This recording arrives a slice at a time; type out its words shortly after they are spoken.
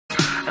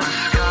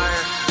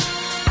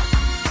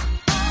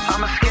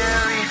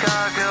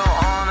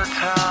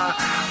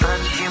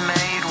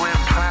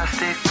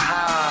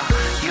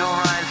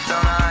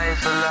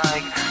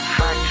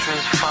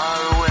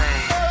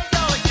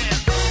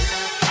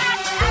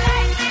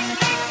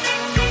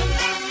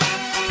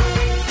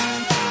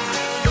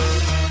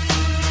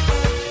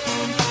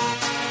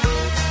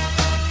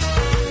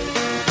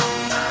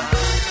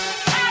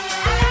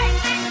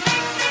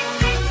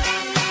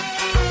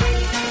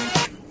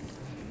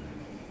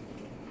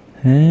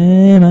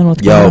Hey, man,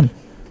 what's going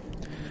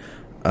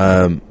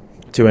on?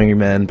 Two Angry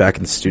Men back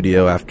in the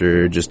studio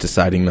after just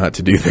deciding not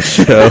to do the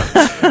show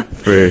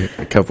for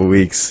a couple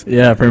weeks.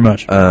 Yeah, pretty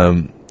much.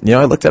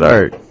 I looked at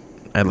our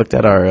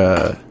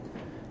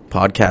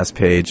podcast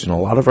page, and a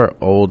lot of our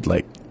old,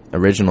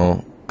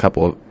 original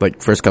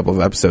first couple of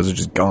episodes are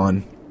just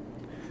gone.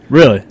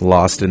 Really?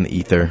 Lost in the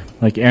ether.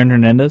 Like Aaron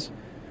Hernandez?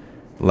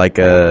 Like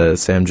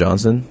Sam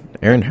Johnson?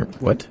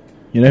 What?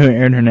 You know who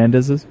Aaron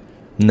Hernandez is?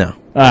 No.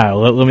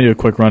 Let me do a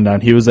quick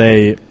rundown. He was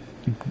a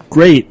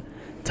great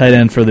tight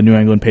end for the New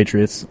England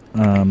Patriots.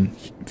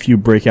 Few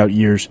breakout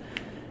years.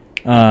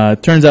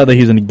 Turns out that he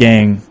was in a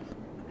gang.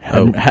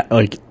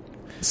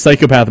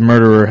 Psychopath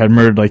murderer, had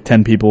murdered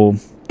 10 people,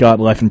 got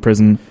life in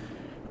prison,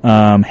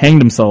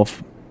 hanged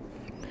himself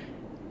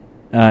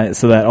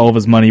so that all of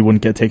his money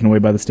wouldn't get taken away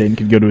by the state and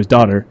could go to his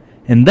daughter.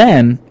 And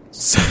then...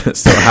 So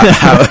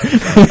how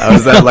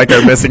is that like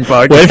our missing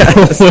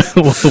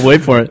podcast?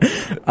 Wait for it.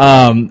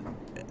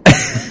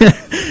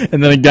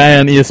 And then a guy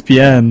on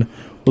ESPN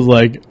was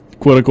like,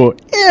 quote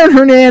unquote, Aaron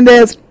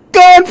Hernandez,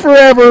 gone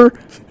forever.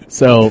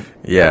 So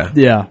yeah.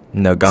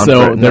 No, gone.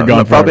 So they're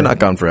gone. Probably not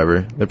gone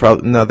forever. They're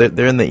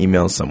in the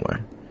emails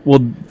somewhere. Well,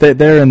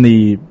 they're in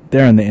the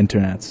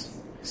internets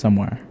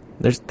somewhere.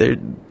 They're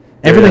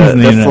everything's in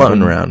the internet.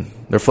 Floating around.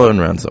 They're floating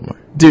around somewhere,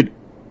 dude.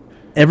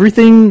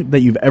 Everything that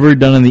you've ever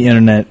done on the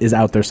internet is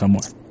out there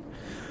somewhere.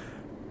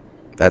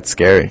 That's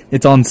scary.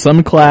 It's on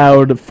some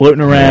cloud,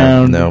 floating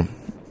around. No.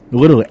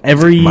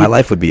 Literally, my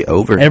life would be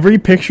over. Every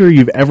picture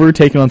you've ever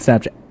taken on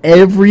Snapchat,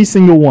 every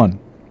single one,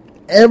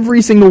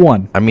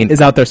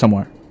 is out there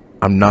somewhere.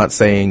 I'm not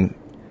saying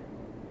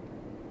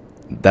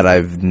that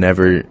I've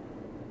never...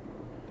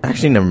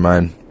 Actually, never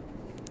mind.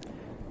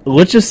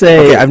 Let's just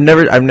say... Okay, I've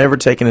never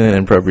taken an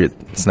inappropriate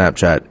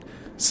Snapchat,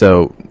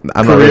 so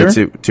I'm not ready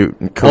to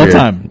career. All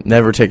time.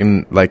 Never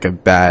taken, a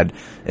bad,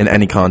 in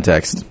any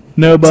context.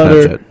 No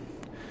butter. Snapchat.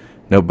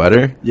 No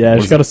butter? Yeah, I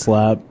just got a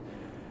slap.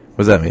 What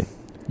does that mean?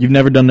 You've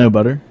never done no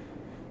butter?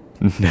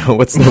 No,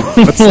 what's no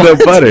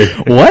butter?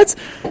 What?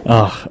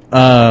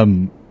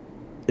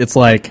 It's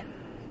like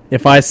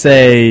if I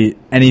say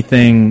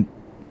anything,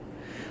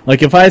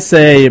 if I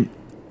say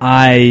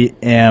I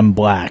am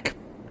black,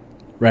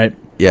 right?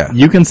 Yeah.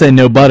 You can say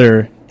no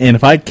butter, and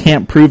if I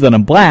can't prove that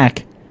I'm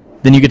black,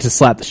 then you get to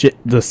slap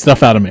the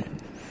stuff out of me.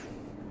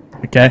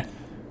 Okay?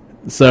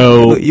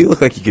 So you look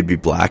like you could be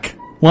black.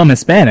 Well, I'm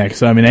Hispanic,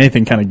 so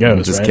anything kind of goes.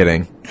 I'm just right?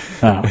 kidding.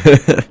 Oh.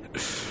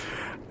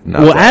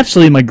 Well,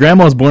 actually, my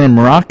grandma was born in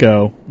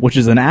Morocco, which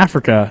is in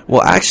Africa.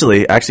 Well,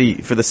 actually,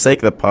 for the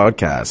sake of the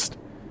podcast,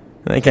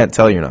 I can't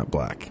tell you're not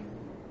black.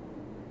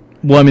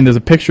 Well, there's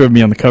a picture of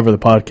me on the cover of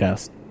the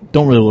podcast.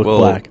 Don't really look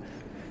black.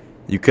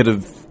 You could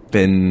have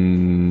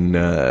been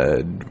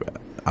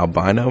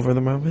albino for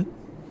the moment.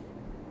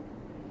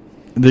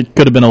 There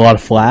could have been a lot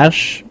of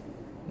flash.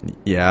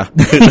 Yeah.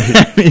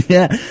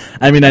 Yeah.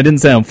 I didn't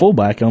say I'm full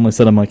black. I only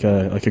said I'm like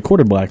a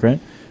quarter black,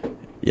 right?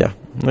 Yeah.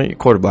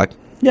 Quarter black.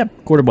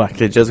 Yep, quarter black.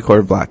 Okay, just a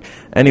quarter black.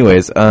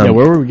 Anyways, where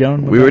were we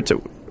going? We were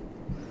to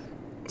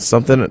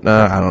something.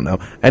 I don't know.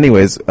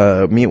 Anyways,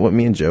 what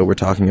me and Joe were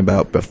talking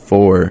about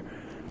before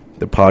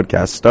the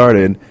podcast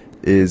started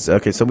is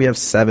so we have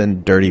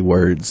 7 dirty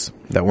words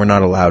that we're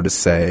not allowed to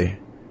say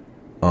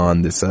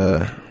on this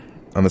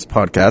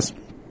podcast,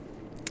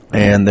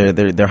 and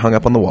they're hung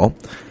up on the wall,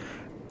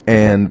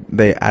 and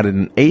they added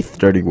an 8th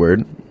dirty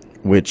word,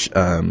 which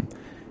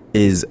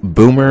is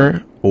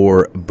boomer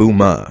or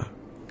booma.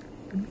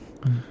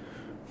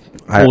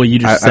 You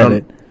just said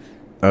it.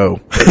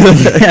 Oh.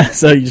 Yeah,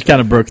 so you just kind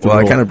of broke the rule.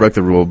 Well, I kind of broke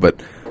the rule,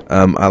 but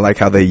I like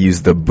how they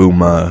use the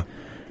booma,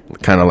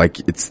 kind of like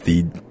it's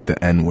the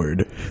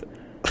N-word.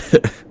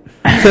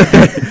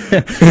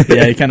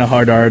 Yeah, you kind of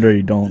hard R or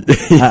you don't.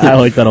 I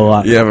like that a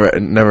lot. You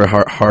never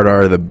hard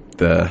R the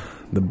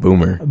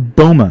boomer.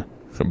 Booma.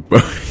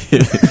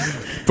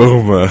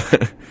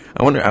 Booma.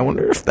 I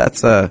wonder if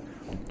that's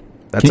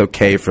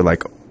okay for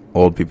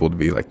old people to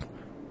be like,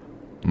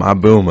 my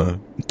booma.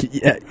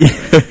 Yeah.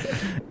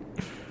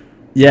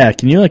 Yeah,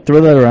 can you throw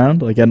that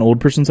around at an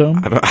old person's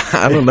home?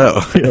 I don't know.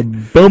 A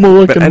booma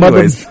looking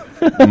mother.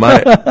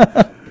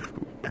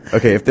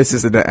 Okay, if this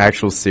isn't an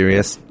actual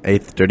serious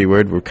 8th dirty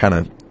word, we're kind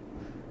of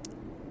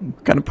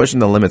pushing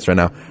the limits right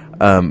now.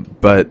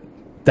 But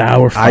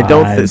we're fine. I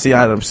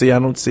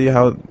don't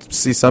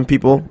see some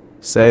people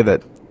say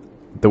that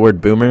the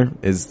word boomer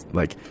is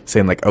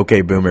saying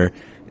okay boomer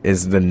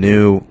is the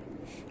new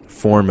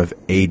form of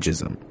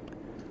ageism.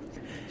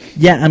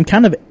 Yeah, I'm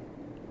kind of...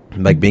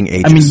 being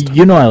ageist.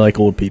 I like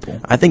old people.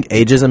 I think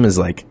ageism is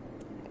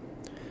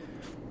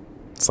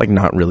it's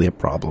not really a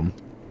problem.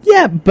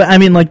 Yeah, but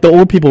the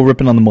old people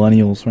ripping on the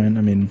millennials, right?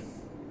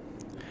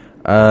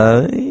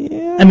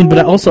 Yeah.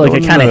 But also I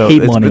kind of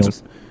hate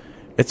millennials.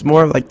 It's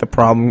more the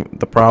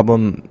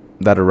problem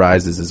that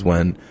arises is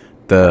when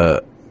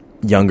the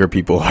younger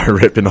people are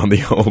ripping on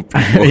the old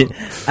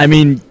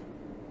people.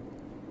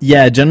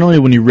 Yeah, generally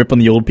when you rip on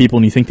the old people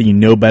and you think that you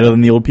know better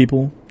than the old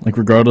people,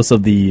 regardless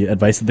of the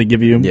advice that they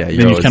give you, then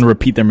you kind of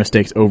repeat their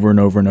mistakes over and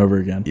over and over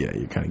again. Yeah,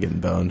 you're kind of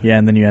getting boned. Yeah,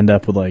 and then you end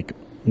up with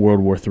World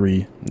War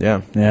III.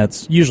 Yeah. Yeah,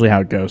 it's usually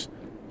how it goes.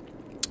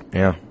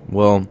 Yeah.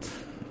 Well,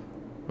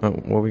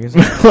 what were we going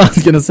to say? I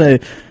was going to say,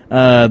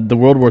 the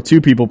World War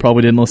II people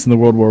probably didn't listen to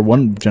the World War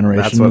I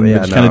generation. That's what- and yeah, they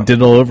just kind no. of did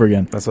it all over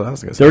again. That's what I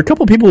was going to say. There were a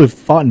couple people who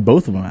fought in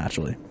both of them,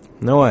 actually.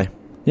 No way.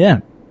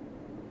 Yeah.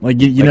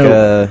 Like, you like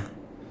know...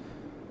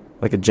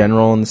 like a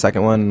general in the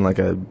second one, and like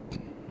a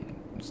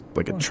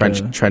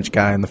trench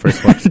guy in the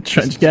first one.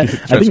 trench guy. I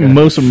Trench think guy.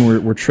 most of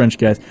them were trench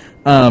guys.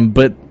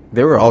 But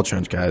They were all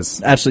trench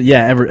guys. actually,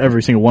 yeah,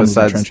 every single one was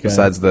a trench guy.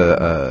 Besides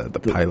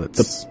the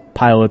pilots. The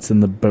pilots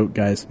and the boat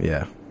guys,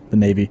 yeah. the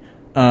Navy.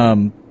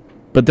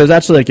 But there's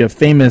actually like a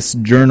famous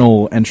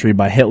journal entry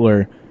by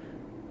Hitler,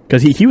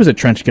 because he was a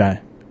trench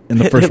guy in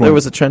the first Hitler one.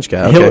 was a trench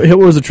guy. Okay.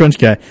 Hitler was a trench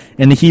guy,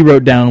 and he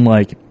wrote down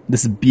like,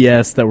 "This is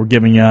BS that we're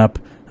giving up.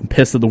 I'm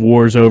pissed that the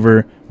war's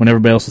over," when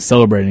everybody else was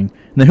celebrating.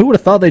 And then who would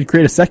have thought they'd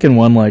create a second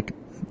one like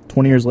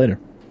 20 years later?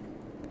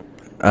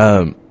 He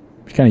kind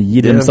of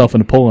yeeted himself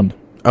into Poland.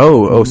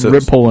 So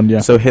Rip Poland, yeah.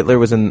 So Hitler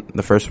was in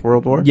the First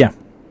World War? Yeah.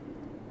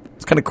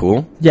 It's kind of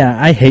cool. Yeah,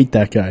 I hate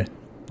that guy.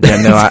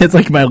 Yeah, no, it's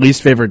like my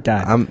least favorite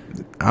guy.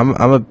 I'm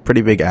a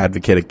pretty big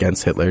advocate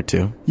against Hitler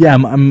too. Yeah,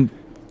 I'm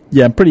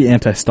pretty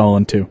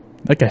anti-Stalin too.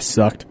 That guy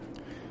sucked.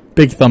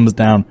 Big thumbs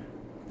down.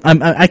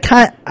 I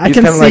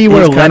can see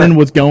where Lenin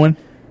was going.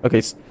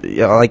 Okay,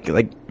 yeah, like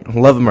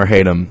love him or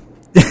hate him.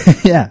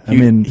 Yeah, I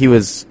mean, he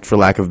was, for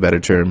lack of a better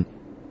term,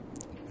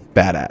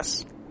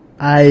 badass.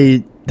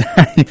 I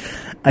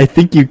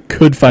think you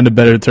could find a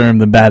better term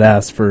than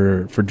badass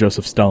for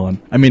Joseph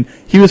Stalin. I mean,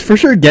 he was for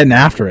sure getting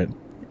after it,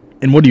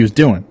 and what he was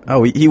doing.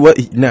 Oh, he was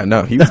he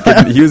was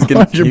getting, he was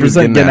getting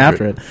 100% getting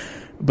after it.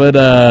 But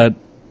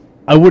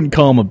I wouldn't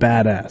call him a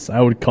badass.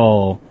 I wouldn't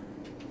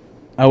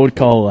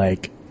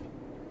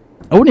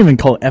even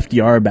call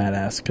FDR a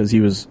badass because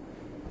he was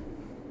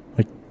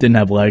like didn't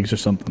have legs or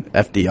something.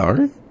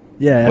 FDR?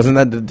 Yeah, wasn't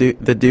that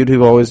the dude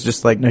who always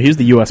just like? No, he's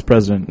the U.S.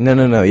 president.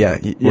 No. Yeah,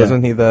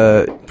 wasn't he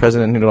the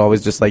president who'd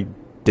always just like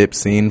dip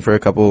scene for a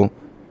couple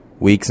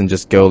weeks and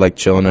just go like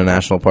chill in a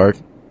national park?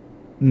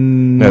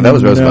 No, that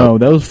was Roosevelt. No,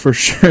 that was for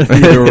sure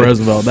Theodore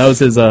Roosevelt. That was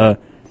his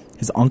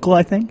uncle,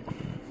 I think.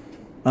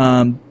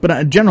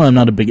 But generally, I'm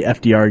not a big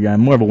FDR guy.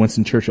 I'm more of a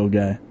Winston Churchill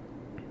guy.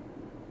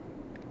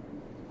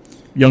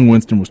 Young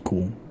Winston was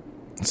cool.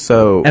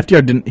 So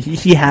FDR didn't.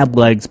 He had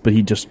legs, but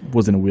he just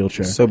was in a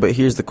wheelchair. So, but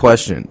here's the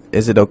question: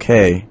 is it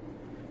okay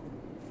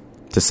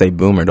to say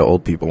 "boomer" to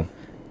old people?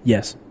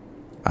 Yes,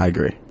 I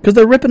agree. Because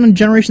they're ripping on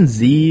Generation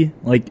Z.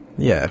 Like,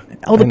 yeah,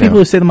 all the people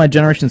who say that my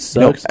generation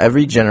sucks. No,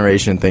 every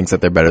generation thinks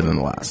that they're better than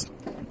the last.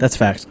 That's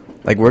facts.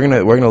 Like we're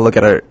gonna look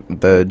at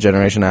the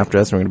generation after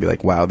us, and we're gonna be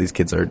like, wow, these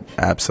kids are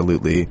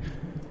absolutely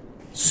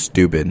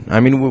stupid.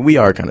 I mean, we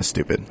are kind of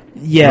stupid.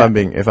 Yeah.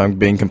 If I'm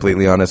being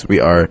completely honest, we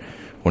are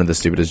one of the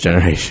stupidest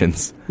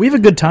generations. We have a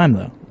good time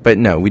though. But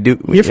no, we do.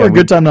 We're here for a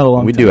good time, not a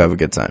long time. We do have a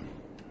good time.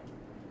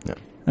 Yeah.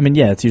 I mean,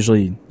 yeah, it's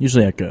usually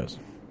how it goes.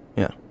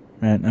 Yeah.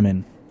 Right. I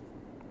mean,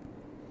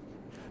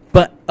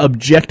 but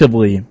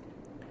objectively,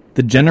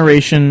 the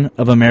generation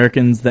of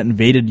Americans that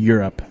invaded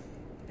Europe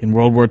in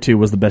World War II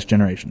was the best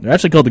generation. They're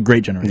actually called the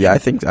Great Generation. Yeah, I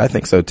think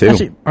so too.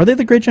 Actually, are they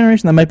the Great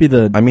Generation? That might be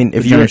the. I mean,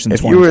 if you were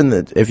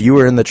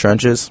in the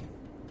trenches,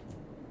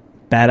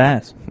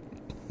 badass.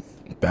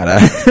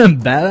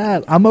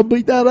 Badass. I'm gonna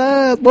beat that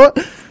ass. What?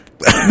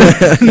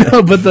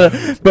 No, but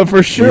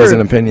for sure. Views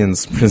and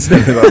opinions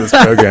presented on this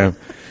program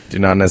do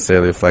not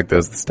necessarily reflect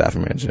those of the staff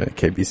and management at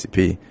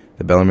KBCP,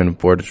 the Bellarmine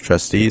Board of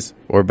Trustees,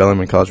 or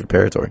Bellarmine College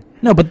Preparatory.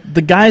 No, but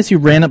the guys who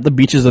ran up the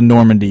beaches of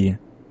Normandy,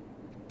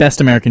 best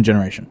American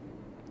generation.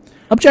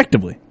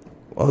 Objectively.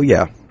 Oh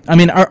yeah. I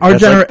mean, our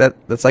generation.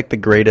 That's like the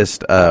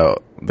greatest,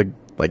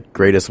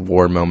 greatest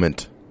war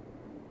moment.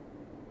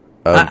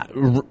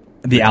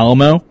 The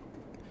Alamo.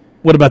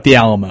 What about the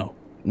Alamo?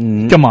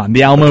 Come on,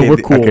 the Alamo were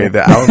cool.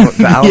 The Alamo,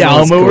 the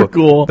Alamo were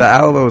cool. The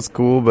Alamo was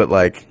cool, but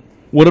like,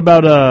 what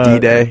about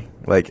D-Day?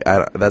 Like,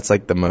 that's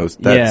like the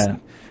most.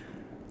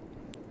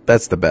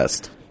 That's the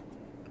best.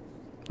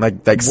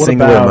 Like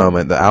singular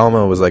moment. The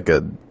Alamo was like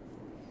a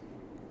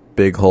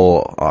big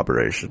whole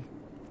operation.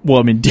 Well,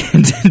 I mean,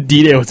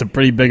 D-Day was a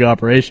pretty big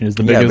operation. It's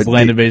the biggest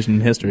land invasion in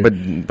history.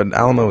 But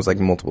Alamo was like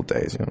multiple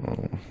days.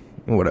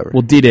 Whatever.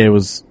 Well, D-Day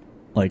was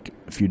like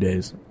a few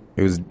days.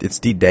 It's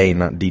D-Day,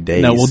 not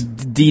D-Days. No, well,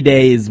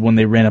 D-Day is when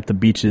they ran up the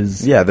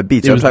beaches. Yeah, the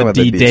beach. It was the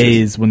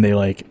D-Days when they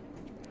like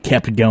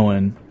kept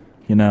going.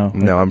 No,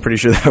 I'm pretty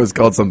sure that was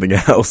called something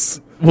else.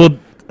 Well,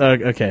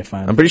 okay,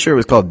 fine. I'm pretty sure it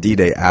was called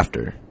D-Day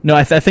after. No,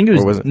 I think it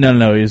was. Or was it?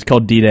 No. It was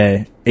called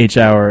D-Day, H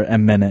hour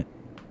and minute.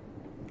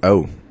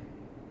 Oh.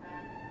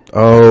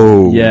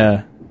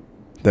 Yeah.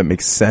 That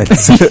makes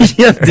sense.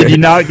 Yes, did you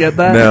not get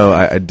that? No,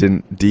 I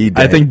didn't.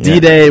 D-Day. I think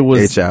D-Day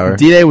was H hour.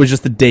 D-Day was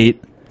just the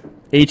date.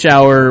 H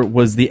hour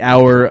was the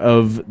hour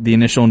of the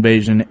initial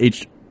invasion.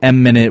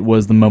 M minute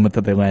was the moment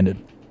that they landed.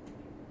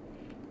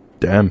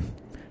 Damn.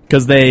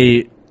 Because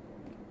I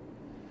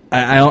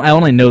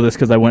only know this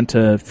because I went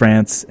to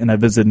France and I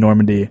visited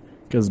Normandy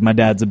because my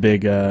dad's a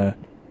big kind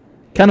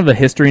of a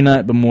history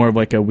nut, but more of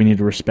like we need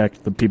to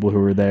respect the people who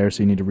were there,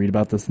 so you need to read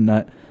about this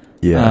nut.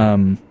 Yeah.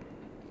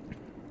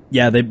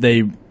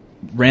 they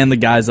ran the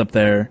guys up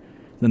there,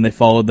 then they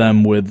followed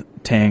them with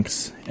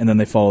tanks, and then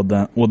they followed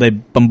them. Well, they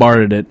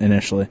bombarded it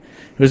initially.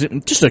 It was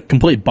just a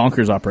complete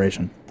bonkers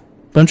operation.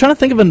 But I'm trying to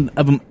think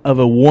of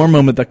a war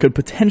moment that could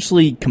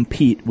potentially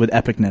compete with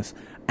epicness.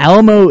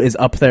 Alamo is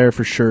up there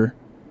for sure.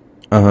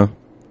 Uh-huh.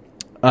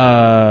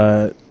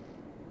 I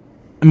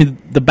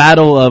mean, the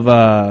battle of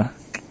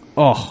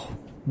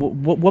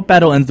what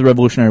battle ends the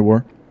Revolutionary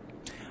War?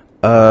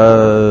 I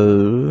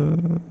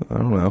don't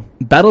know.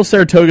 Battle of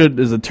Saratoga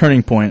is a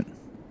turning point.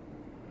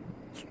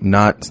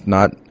 Not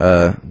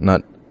Bay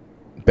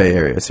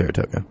Area,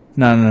 Saratoga.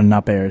 No,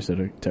 not Bay Area,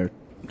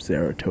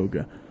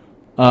 Saratoga.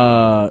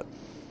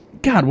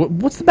 God,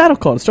 what's the battle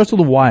called? It starts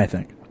with a Y, I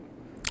think.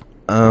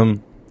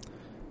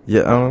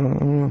 Yeah, I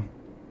don't know.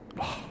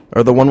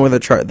 Or the one where they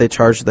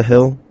charged the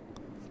hill?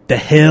 The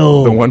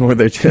hill. The one where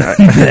they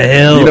the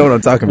hill. You know what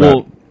I'm talking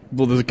about.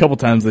 Well, there's a couple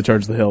times they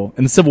charged the hill.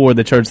 In the Civil War,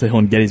 they charged the hill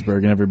in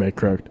Gettysburg, and everybody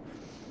croaked.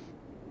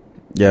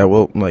 Yeah,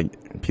 well,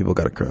 like, people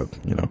got to croak,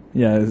 you know.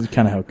 Yeah, it's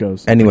kind of how it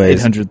goes.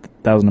 Anyways.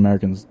 800,000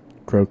 Americans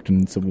croaked in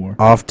the Civil War.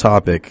 Off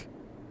topic.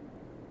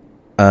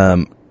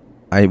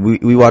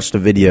 We watched a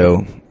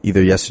video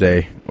either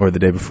yesterday or the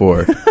day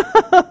before.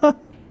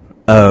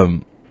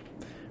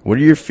 What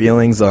are your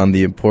feelings on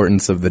the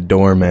importance of the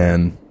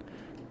doorman?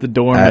 The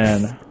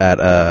doorman at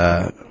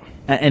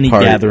any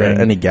gathering.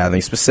 At any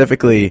gathering,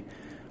 specifically,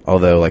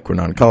 although like we're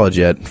not in college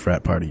yet,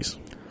 frat parties.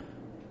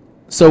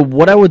 So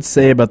what I would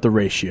say about the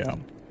ratio.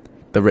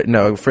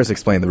 First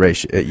explain the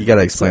ratio. You got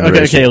to explain the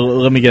ratio. Okay,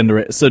 let me get into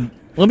it. So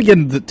let me get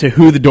into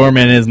who the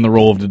doorman is and the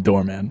role of the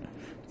doorman.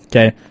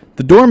 Okay,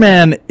 the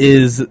doorman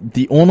is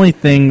the only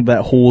thing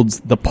that holds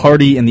the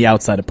party and the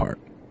outside apart.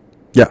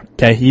 Yeah.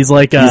 Okay, he's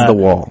like he's the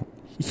wall.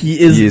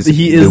 He's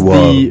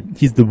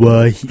the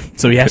wall.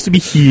 So he has to be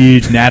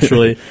huge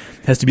naturally.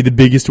 Has to be the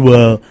biggest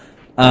wall.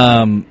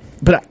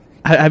 But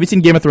have you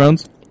seen Game of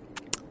Thrones?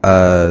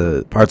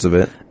 Parts of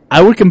it.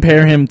 I would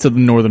compare him to the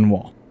Northern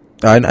Wall.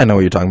 I know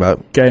what you're talking about.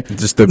 Okay,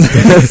 just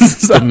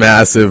the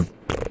massive.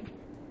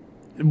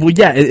 Well,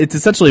 yeah, it's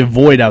essentially a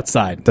void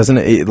outside. Doesn't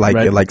it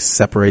like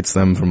separates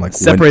them from like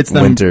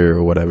winter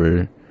or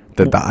whatever?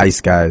 The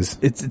ice guys.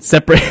 It's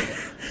separate.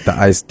 The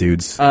ice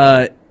dudes.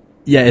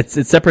 Yeah, it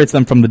separates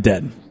them from the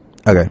dead.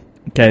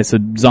 Okay, so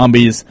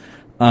zombies,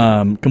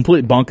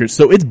 complete bonkers.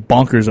 So it's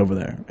bonkers over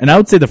there. And I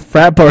would say the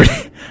frat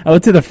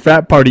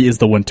party is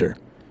the winter.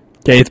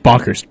 Okay, it's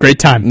bonkers. Great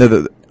time. No,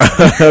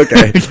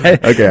 okay.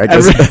 I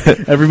guess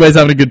everybody's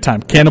having a good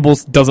time.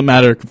 Cannibals, doesn't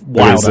matter.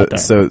 Wild out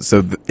there.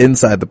 So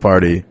inside the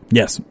party,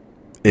 yes,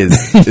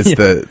 is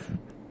the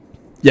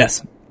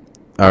yes.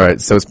 All right,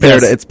 so it's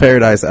paradise. Yes. It's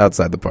paradise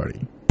outside the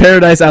party.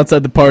 Paradise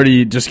outside the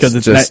party, just because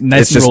it's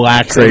nice and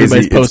relaxed. Crazy.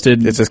 Everybody's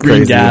posted. It's just green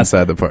crazy gas,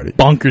 inside the party.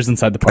 Bonkers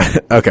inside the party.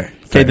 Okay.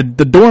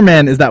 The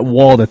doorman is that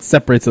wall that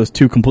separates those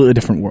two completely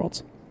different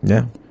worlds.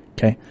 Yeah.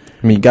 Okay.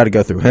 I mean, you got to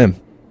go through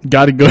him. You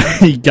got to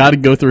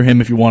go through him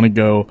if you want to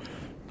go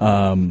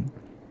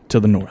to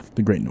the north,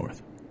 the Great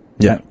North.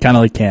 Yeah. Kind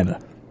of like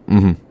Canada.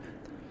 Mm-hmm.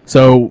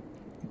 So,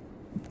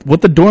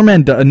 what the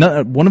doorman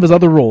does, one of his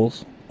other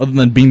roles, other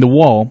than being the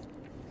wall,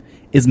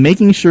 is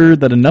making sure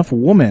that enough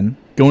women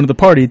go into the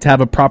party to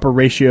have a proper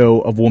ratio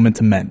of women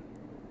to men.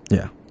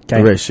 Yeah. Okay.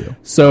 The ratio.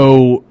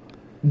 So,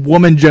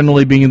 woman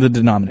generally being the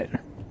denominator.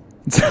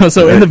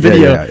 So in the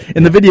video,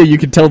 in the video, you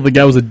could tell the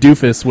guy was a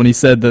doofus when he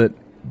said that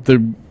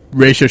the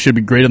ratio should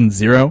be greater than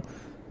 0.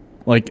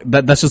 Like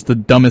that's just the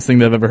dumbest thing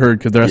that I've ever heard,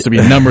 because there has to be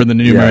a number in the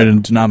numerator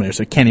and denominator,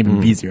 so it can't even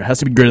be 0. It has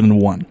to be greater than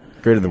 1.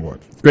 Greater than 1.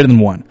 Greater than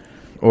 1.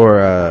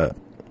 Or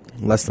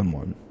less than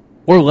 1.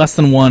 Or less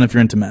than 1 if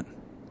you're into men.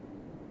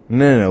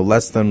 No,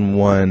 less than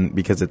 1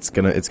 because it's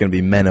gonna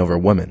be men over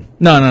women.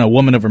 No,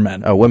 women over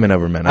men. Oh, women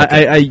over men.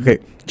 Okay. I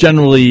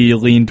generally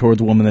lean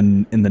towards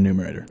women in the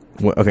numerator.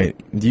 Okay,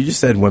 you just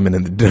said women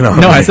in the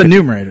denominator. No, I said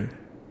numerator.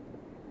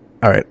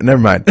 All right, never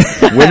mind.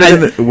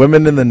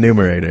 Women in the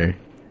numerator.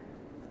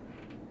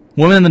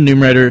 Women in the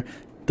numerator.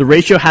 The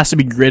ratio has to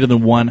be greater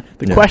than 1.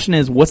 The question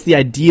is, what's the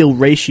ideal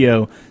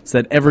ratio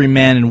so that every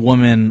man and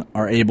woman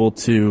are able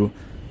to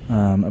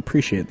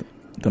appreciate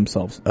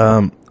themselves?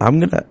 I'd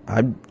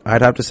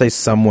have to say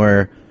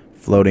somewhere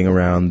floating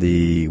around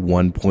the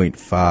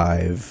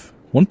 1.5.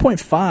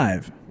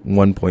 1.5.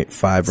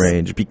 1.5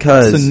 range,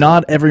 because so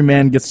not every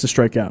man gets to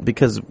strike out.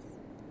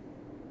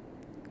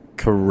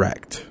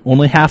 Correct.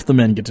 Only half the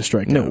men get to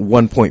strike out. No,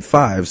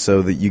 1.5,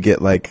 so that you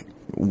get like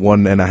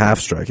 1.5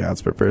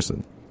 strikeouts per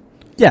person.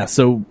 Yeah,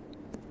 so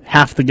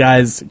half the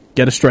guys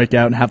get a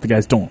strikeout and half the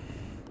guys don't.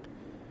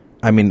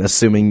 I mean,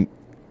 assuming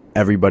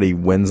everybody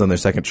wins on their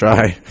second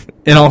try.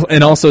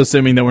 And also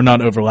assuming that we're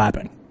not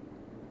overlapping.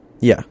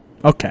 Yeah.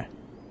 Okay.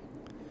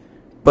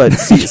 But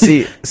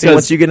see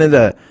once you get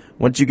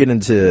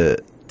into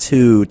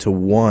 2 to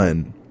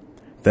 1,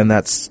 then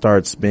that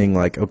starts being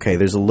like, okay,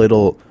 there's a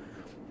little.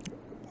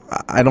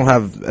 I don't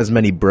have as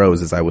many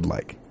bros as I would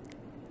like.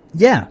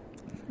 Yeah,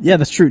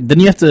 that's true. Then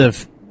you have to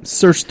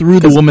search through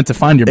the woman to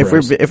find your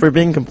bros. If we're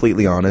being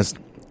completely honest,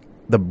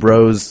 the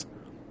bros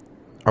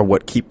are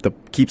what keeps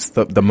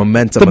the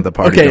momentum of the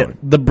party going.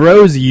 The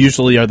bros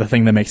usually are the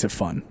thing that makes it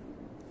fun.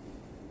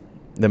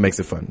 That makes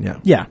it fun. Yeah.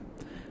 Yeah.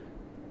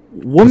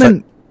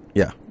 Women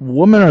Yeah.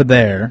 are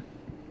there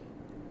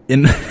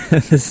in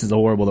this is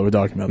horrible that we're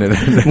talking about. No,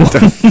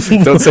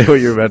 don't say what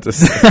you're about to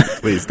say.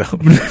 Please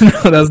don't.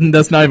 No,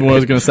 that's not even what I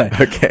was going to say.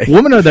 Okay.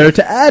 Women are there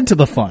to add to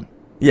the fun.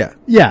 Yeah.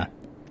 Yeah,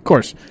 of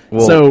course.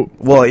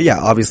 Well, yeah,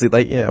 obviously,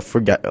 like, yeah,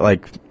 forget,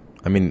 like,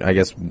 I mean, I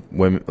guess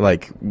women,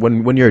 like,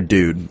 when you're a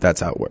dude,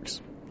 that's how it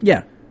works.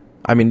 Yeah.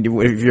 I mean,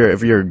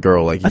 if you're a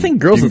girl, like, I think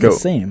girls are the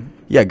same.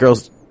 Yeah,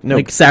 girls. No,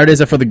 like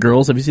Saturdays are for the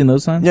girls. Have you seen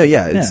those signs? no,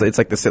 yeah, it's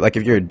like the like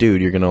if you're a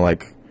dude, you're gonna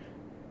like.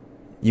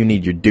 You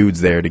need your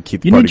dudes there to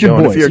keep the You party need your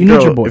going. boys. If you're a You need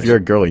girl, your boys. if you're a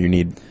girl, you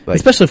need like.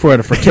 Especially if we're at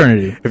a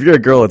fraternity. If you're a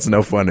girl, it's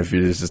no fun if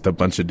you're just a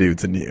bunch of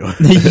dudes and you.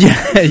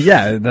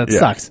 yeah, that Yeah,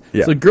 sucks.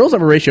 yeah. So girls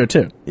have a ratio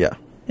too. Yeah.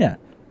 Yeah.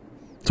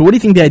 So what do you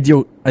think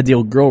the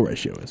ideal girl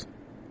ratio is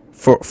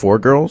For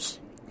girls,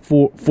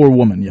 for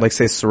women? Yeah. like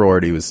say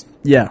sorority was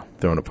yeah.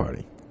 throwing a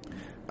party.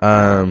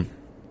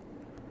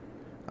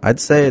 I'd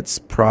say it's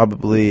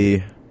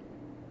probably.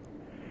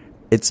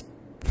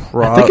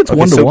 I think it's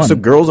 1 to 1. So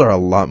girls are a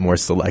lot more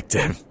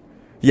selective.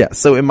 Yeah,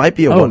 so it might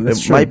be a one. It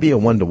that's true. might be a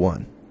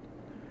 1-to-1.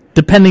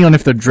 Depending on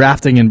if they're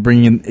drafting and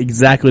bringing in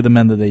exactly the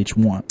men that they each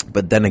want.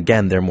 But then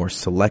again, they're more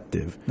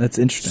selective. That's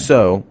interesting.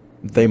 So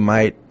they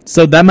might.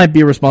 So that might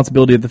be a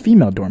responsibility of the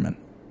female doorman.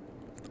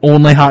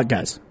 Only hot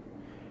guys.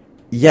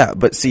 Yeah,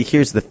 but see,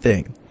 here's the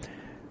thing.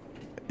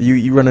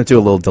 You run into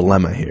a little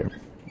dilemma here.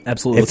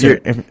 Absolutely.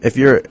 If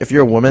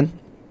you're a woman,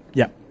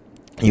 yeah.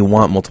 you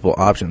want multiple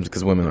options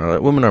because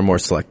women are more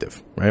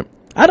selective, right?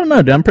 I don't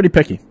know, dude. I'm pretty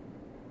picky.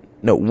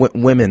 No,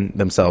 women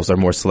themselves are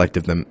more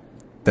selective than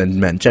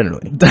men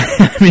generally.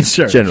 I mean,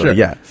 sure. Generally, sure.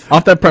 yeah.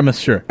 Off that premise,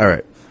 sure. All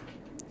right.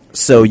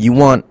 So you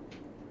want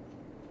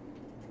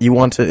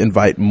to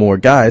invite more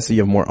guys so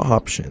you have more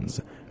options.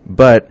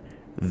 But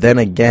then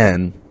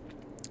again,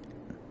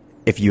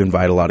 if you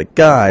invite a lot of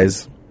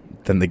guys,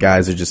 then the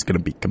guys are just going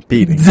to be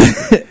competing.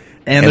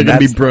 And they're going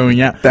to be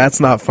broing out. That's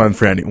not fun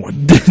for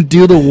anyone.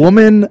 Do the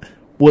woman...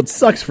 Well, it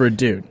sucks for a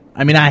dude.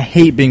 I mean, I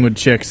hate being with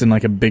chicks in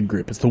like a big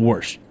group. It's the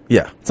worst.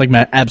 Yeah. It's like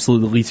my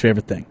absolute least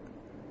favorite thing.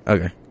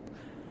 Okay.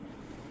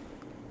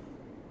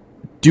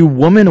 Do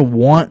women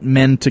want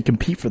men to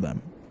compete for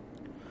them?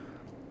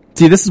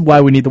 See, this is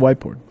why we need the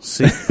whiteboard.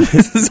 See,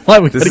 This is why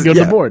we got to go to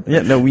the board.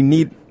 Yeah, no, we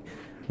need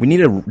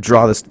to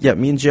draw this. Yeah,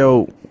 me and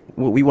Joe,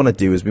 what we want to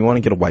do is we want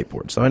to get a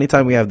whiteboard. So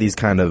anytime we have these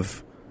kind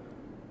of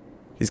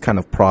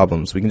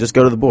problems, we can just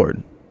go to the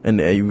board and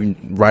we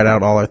write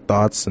out all our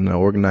thoughts in an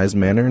organized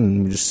manner,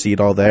 and we just see it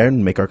all there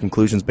and make our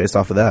conclusions based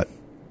off of that.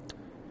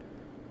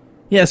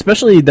 Yeah,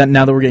 especially that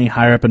now that we're getting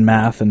higher up in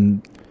math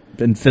and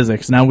in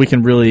physics, now we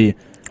can really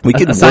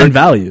assign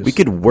values. We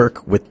could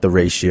work with the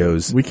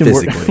ratios We can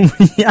physically.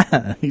 work.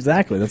 Yeah,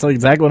 exactly. That's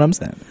exactly what I'm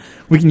saying.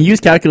 We can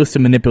use calculus to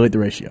manipulate the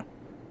ratio.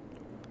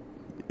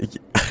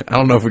 I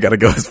don't know if we got to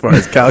go as far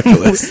as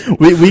calculus.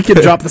 We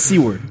could drop the C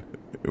word.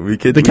 We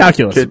could The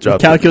calculus. We could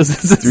drop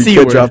Calculus is the we C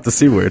could word. drop the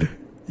C word.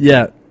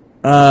 Yeah.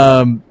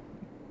 No,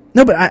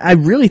 but I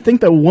really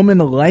think that women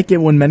like it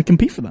when men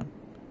compete for them.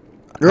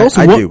 Or else,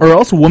 I do. or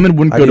else women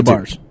wouldn't I go do to too.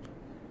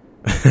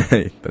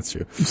 bars. That's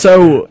true.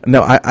 So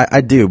No, I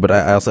do, but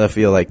I also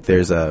feel like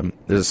there's a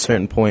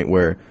certain point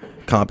where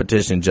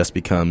competition just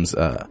becomes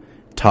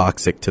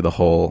toxic to the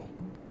whole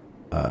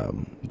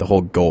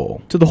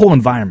goal. to the whole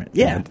environment.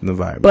 Yeah. To the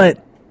environment.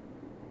 But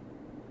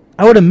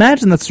I would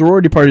imagine that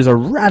sorority parties are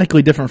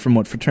radically different from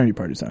what fraternity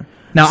parties are.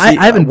 Now, See,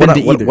 I haven't been to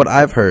either. What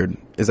I've heard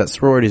is that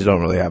sororities don't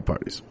really have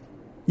parties.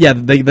 Yeah,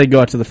 they go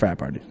out to the frat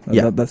party.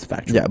 That's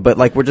factual. Yeah, but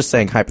like we're just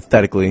saying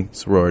hypothetically,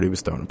 sorority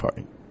was throwing a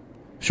party.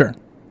 Sure.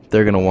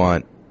 They're gonna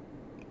want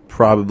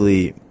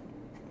probably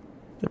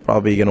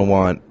gonna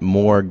want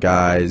more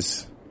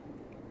guys.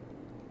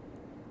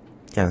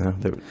 Yeah,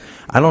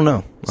 I don't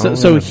know.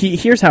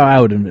 Here's how I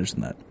would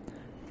envision that.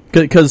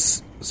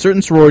 Because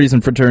certain sororities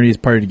and fraternities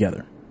party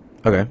together,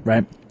 Okay.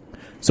 right?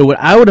 So what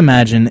I would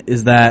imagine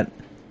is that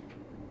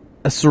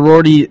a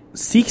sorority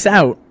seeks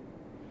out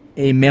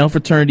a male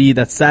fraternity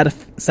that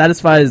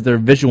satisfies their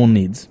visual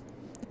needs,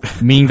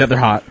 meaning that they're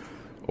hot,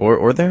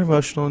 Or their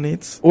emotional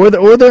needs. or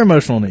their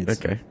emotional needs.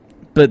 Okay.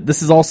 But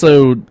this is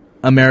also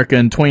America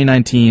in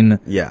 2019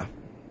 Yeah.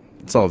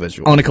 It's all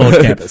visual. on a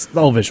college campus. It's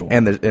all visual.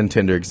 And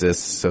Tinder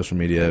exists, social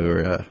media,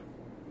 or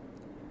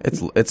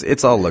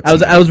it's all looks.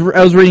 I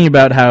was reading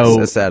about how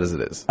as sad as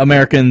it is.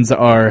 Americans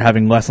are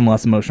having less and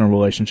less emotional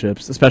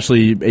relationships,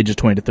 especially ages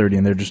 20 to 30,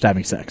 and they're just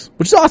having sex,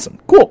 which is awesome.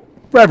 Cool.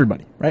 For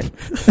everybody, right?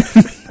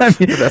 I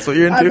mean, That's what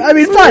you're into. I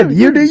mean, fine.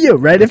 You do you,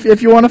 right?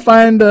 If you want to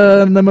find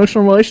an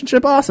emotional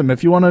relationship, awesome.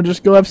 If you want to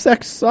just go have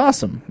sex,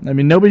 awesome. I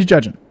mean, nobody's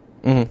judging.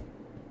 Mm-hmm.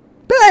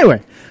 But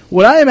anyway,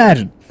 what I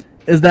imagine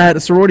is that a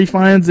sorority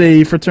finds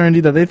a fraternity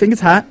that they think is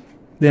hot.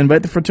 They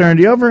invite the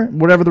fraternity over.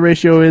 Whatever the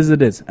ratio is,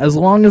 it is. As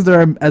long as there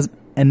are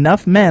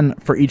enough men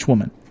for each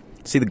woman.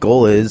 See, the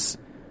goal is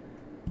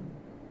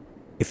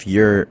if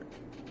you're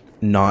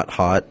not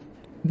hot,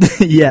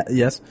 Yeah.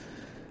 Yes.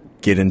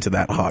 get into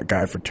that hot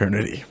guy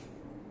fraternity.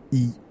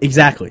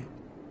 Exactly.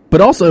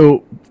 But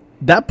also,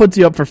 that puts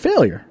you up for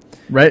failure,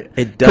 right?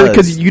 It does.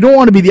 Because you don't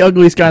want to be the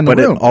ugliest guy in the But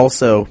room. it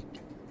also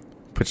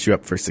puts you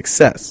up for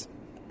success.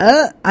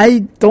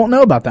 I don't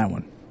know about that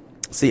one.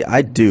 See,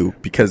 I do,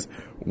 because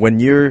when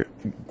you're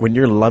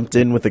lumped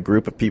in with a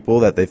group of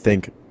people that they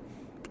think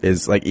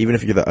is like, even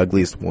if you're the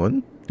ugliest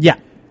one, Yeah.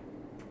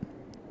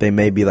 they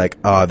may be like,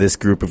 "Oh, this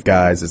group of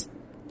guys is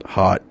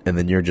hot," and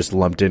then you're just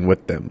lumped in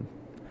with them.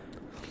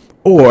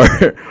 Or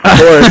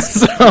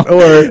it's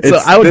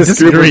I would this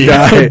disagree. group of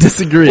guys, I would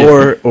disagree.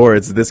 Or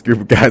it's this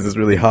group of guys is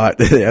really hot.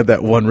 They have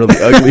that one really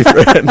ugly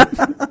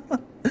friend.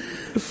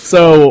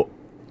 So,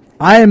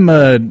 I'm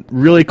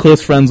really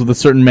close friends with a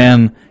certain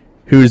man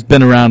who's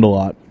been around a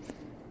lot.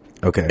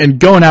 Okay. And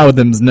going out with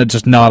him is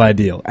just not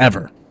ideal,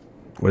 ever.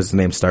 What does the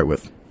name start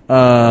with?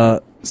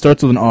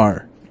 Starts with an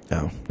R.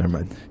 Oh, never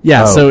mind.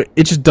 Yeah, Oh. so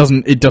it just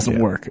doesn't Yeah.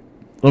 work.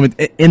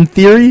 In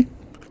theory,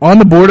 on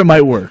the board it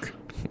might work.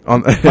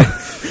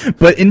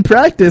 But in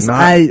practice,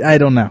 I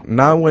don't know.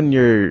 Not when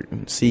you're...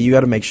 See, you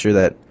got to make sure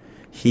that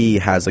he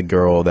has a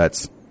girl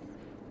that's...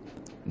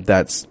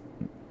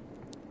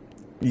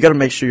 You got to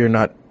make sure you're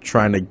not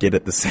trying to get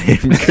at the same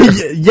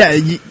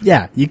girl.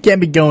 yeah, you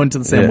can't be going to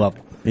the same level.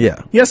 Yeah.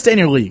 You gotta stay in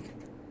your league.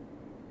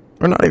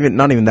 Or not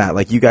even that.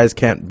 Like, you guys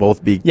can't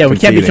both be Yeah, we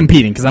can't be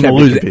competing because I'm Can't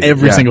gonna be lose competing.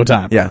 every Yeah. single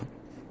time. Yeah.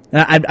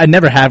 And I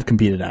never have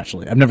competed,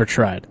 actually. I've never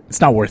tried.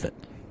 It's not worth it.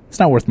 It's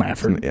not worth my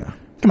effort. Yeah.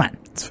 Come on.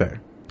 It's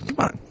fair. Come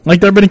on.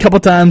 Like, there have been a couple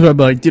times where I'm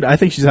like, dude, I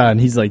think she's hot. And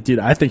he's like, dude,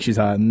 I think she's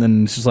hot. And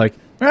then it's just like,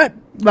 all right,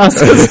 go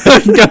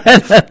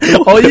ahead.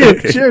 All you.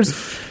 Okay.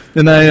 Cheers.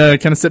 And I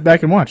kind of sit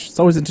back and watch. It's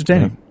always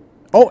entertaining.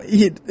 Oh,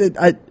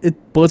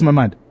 it blows my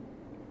mind.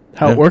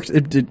 How Yeah. it works,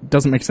 it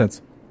doesn't make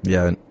sense.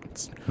 Yeah.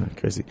 It's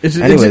crazy. It's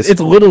it's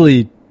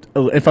literally,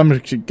 if I'm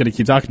going to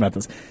keep talking about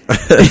this,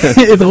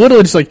 it's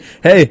literally just like,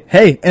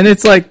 hey, and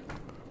it's like,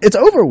 it's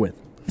over with.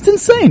 It's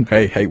insane.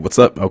 Hey, what's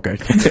up? Okay.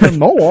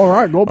 No, all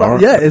right, go back. All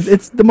right. Yeah,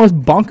 it's the most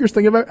bonkers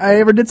thing I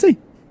ever did see.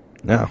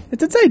 No.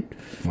 It's insane.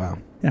 Wow.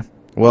 Yeah.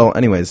 Well,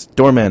 anyways,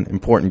 Doorman,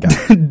 important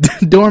guy.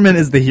 Dorman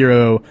is the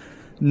hero,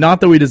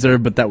 not that we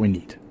deserve, but that we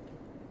need.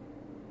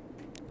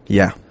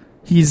 Yeah.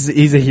 He's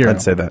a hero.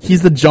 I'd say that.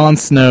 He's the Jon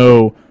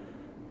Snow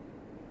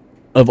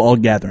of all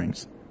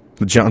gatherings.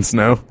 Jon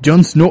Snow?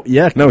 Jon Snow,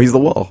 yeah. No, he's the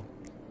wall.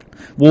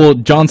 Well,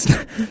 Jon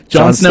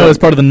Snow is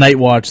part of the Night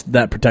Watch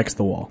that protects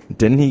the wall.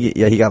 Didn't he?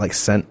 Yeah, he got like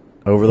sent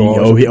over the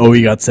wall.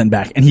 He got sent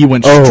back, and he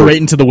went straight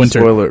into the winter.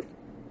 Spoiler.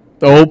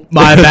 Oh,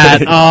 my bad.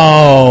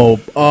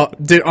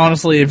 Dude,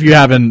 honestly, if you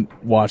haven't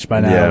watched by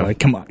now, Yeah. like,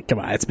 come on.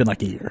 It's been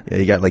like a year. Yeah,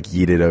 he got like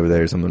yeeted over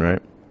there or something,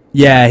 right?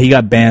 Yeah, he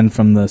got banned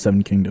from the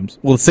Seven Kingdoms.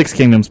 Well, the Six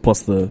Kingdoms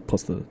plus the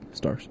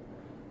stars.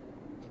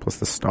 Plus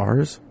the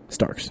stars?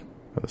 Starks.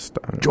 Oh,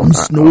 the Jon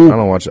Snow. I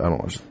don't watch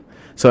it.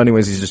 So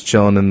anyways, he's just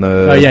chilling in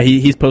the... Oh, yeah,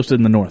 he's posted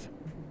in the north.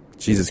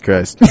 Jesus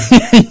Christ.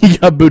 He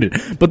got booted.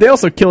 But they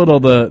also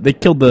killed they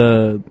killed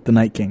the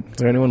Night King. Is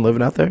there anyone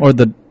living out there? Or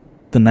the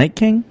Night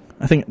King?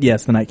 I think,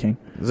 yes, the Night King.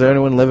 Is there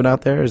anyone living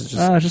out there? Or is it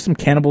Just some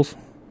cannibals.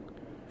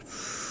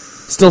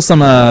 Still some,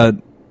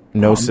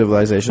 no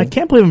civilization? I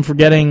can't believe I'm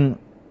forgetting,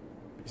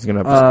 He's gonna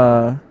have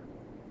to...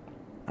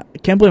 I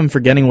can't believe I'm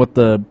forgetting what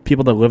the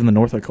people that live in the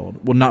north are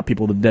called. Well, not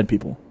people, the dead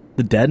people.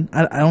 The dead?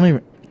 I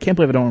can't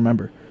believe I don't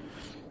remember.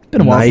 It's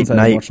been a while since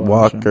I watched a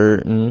lot of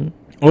the show. Walker.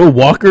 Oh,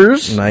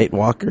 walkers? Night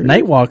Walker?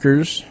 Night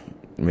Walkers.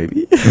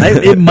 Maybe?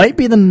 It might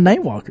be the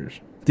Night Walkers.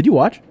 Did you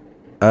watch?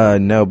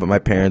 No, but my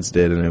parents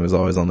did, and it was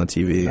always on the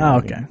TV. Oh,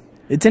 okay.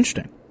 It's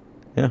interesting.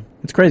 Yeah.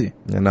 It's crazy.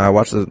 And I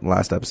watched the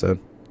last episode.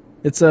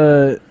 It's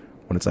When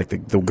it's like the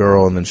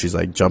girl, and then she's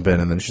like jumping,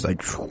 and then she's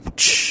like,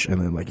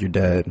 and then like you're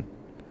dead.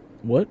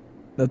 what?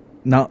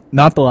 Not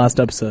the last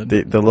episode.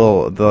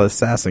 The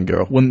assassin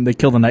girl. When they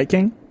kill the Night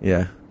King?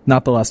 Yeah.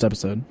 Not the last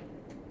episode.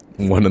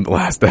 One of the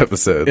last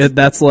episodes.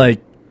 That's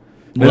like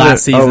No,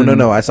 last no, season. Oh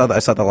no! I saw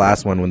the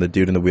last one when the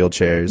dude in the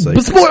wheelchair is like.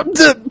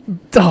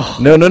 Oh.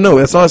 No!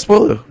 That's not a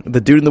spoiler.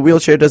 The dude in the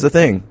wheelchair does a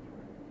thing.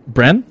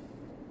 Bren?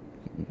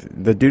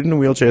 The dude in the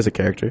wheelchair is a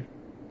character.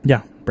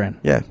 Yeah, Bren.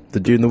 Yeah, the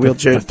dude in the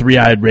wheelchair. The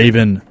three-eyed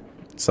raven.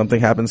 Something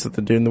happens to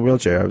the dude in the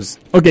wheelchair.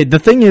 Okay, the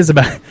thing is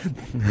about...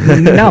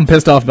 now I'm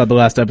pissed off about the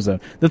last episode.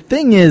 The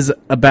thing is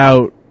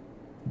about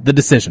the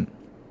decision.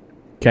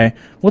 Okay?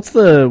 What's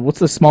the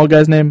small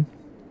guy's name?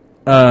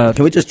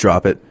 Can we just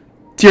drop it?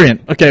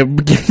 Tyrion. Okay,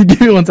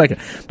 give me 1 second.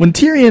 When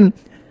Tyrion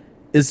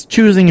is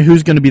choosing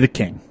who's going to be the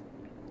king,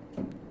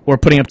 or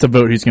putting up to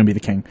vote who's going to be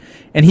the king,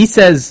 and he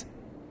says,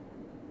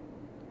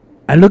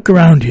 I look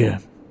around here,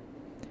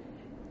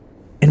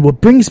 and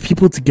what brings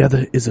people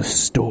together is a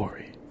story.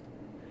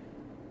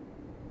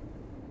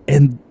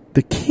 And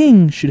the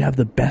king should have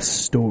the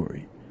best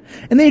story.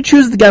 And then he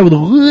chooses the guy with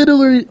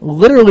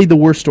literally the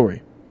worst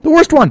story. The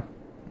worst one.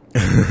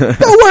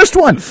 The worst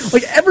one.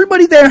 Like,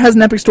 everybody there has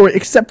an epic story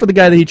except for the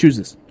guy that he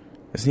chooses.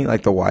 Isn't he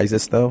like the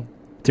wisest though?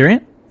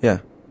 Tyrion? Yeah.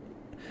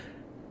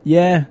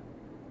 Yeah.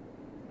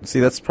 See,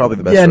 that's probably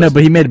the best. Yeah, no, choice.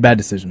 but he made a bad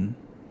decision.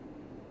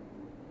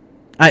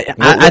 I do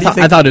you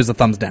think- thought it was a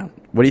thumbs down.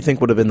 What do you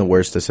think would have been the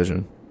worst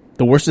decision?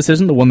 The worst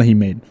decision, the one that he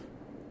made.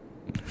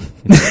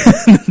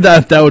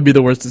 that would be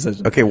the worst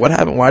decision. Okay, what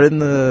happened? Why didn't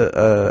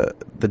the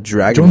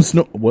dragon? Jon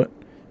Snow. What?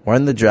 Why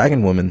didn't the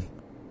dragon woman?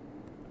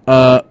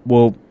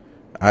 Well,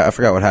 I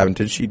forgot what happened.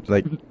 Did she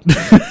like?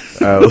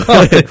 Yeah.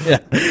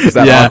 Is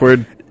that Yeah.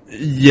 awkward?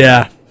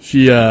 Yeah,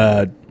 she.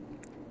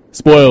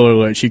 Spoiler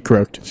alert: she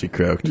croaked. She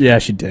croaked. Yeah,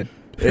 she did.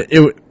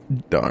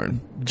 Darn.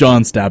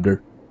 John stabbed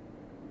her.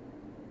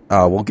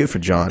 Oh, well, good for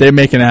John. They're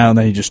making out, and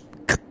then he just.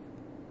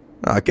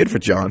 Good for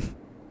John.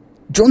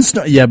 Jon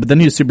Snow. Yeah, but then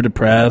he was super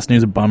depressed, and he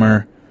was a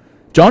bummer.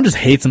 John just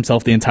hates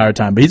himself the entire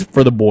time, but he's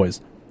for the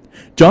boys.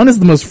 John is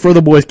the most for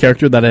the boys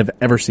character that I've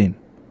ever seen.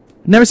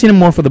 Never seen a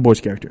more for the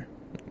boys character.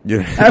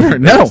 Yeah. Ever?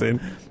 No.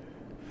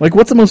 Like,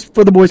 what's the most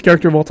for the boys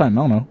character of all time?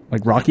 I don't know.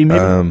 Like Rocky,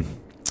 maybe?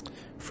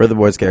 For the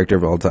boys character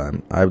of all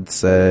time, I would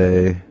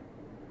say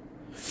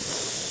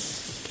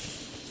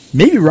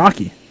Maybe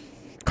Rocky.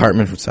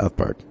 Cartman from South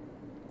Park.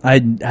 I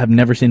have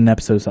never seen an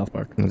episode of South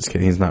Park. I'm just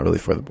kidding. He's not really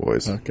for the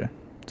boys. Okay.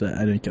 So I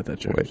didn't get that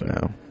joke. Wait, sorry.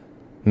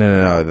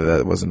 no.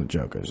 That wasn't a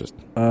joke. I was just.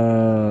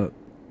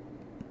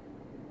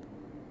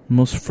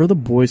 Most for the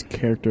boys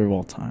character of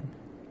all time.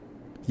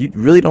 You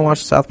really don't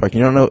watch South Park?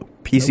 You don't know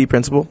PC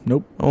Principal?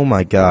 Nope. Oh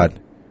my god.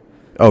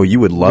 Oh, you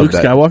would love Luke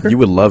that. Skywalker? You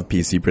would love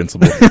PC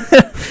Principal.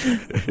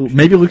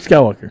 Maybe Luke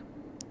Skywalker.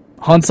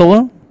 Han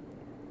Solo?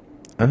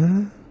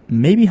 uh,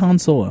 Maybe Han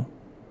Solo.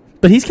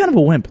 But he's kind of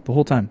a wimp the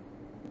whole time.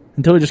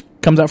 Until he just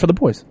comes out for the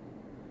boys.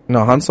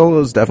 no, Han Solo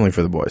is definitely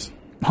for the boys.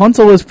 Han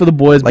Solo is for the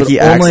boys, Like but he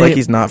acts like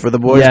he's not for the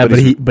boys. Yeah, but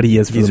he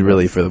is for he's the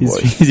really boys. for the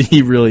boys.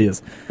 He really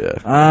is.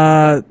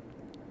 Yeah.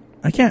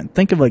 I can't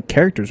think of like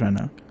characters right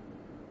now.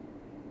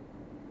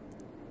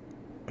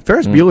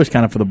 Ferris Bueller's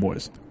kind of for the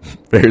boys.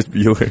 Ferris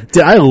Bueller.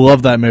 Dude, I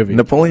love that movie.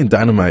 Napoleon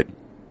Dynamite.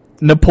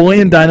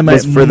 Napoleon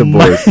Dynamite Was for the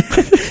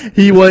boys.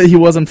 He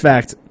was in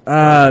fact.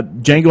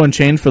 Django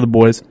Unchained for the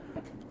boys.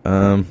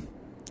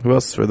 Who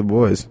else is for the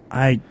boys?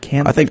 I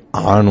can't. I think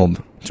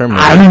Arnold.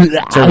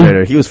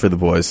 Terminator. He was for the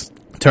boys.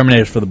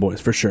 Terminator's for the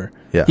boys for sure.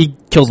 Yeah. He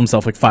kills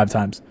himself like 5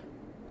 times,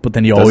 but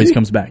then he Does always he?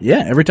 comes back.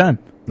 Yeah, every time.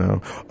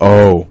 No.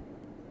 Oh,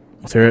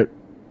 Let's hear it.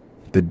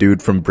 the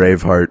dude from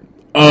Braveheart.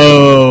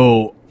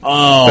 Oh,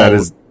 That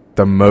is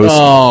the most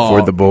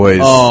for the boys.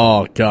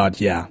 Oh God,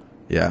 yeah.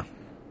 Yeah.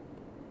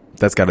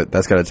 That's gotta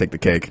take the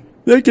cake.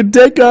 They can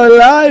take our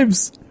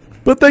lives,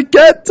 but they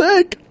can't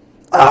take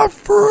our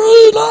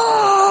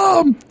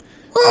freedom.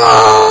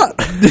 Ah!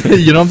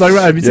 You know what I'm talking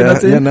about? Have you seen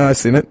that scene? Yeah, no, I've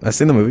seen it. I've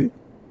seen the movie.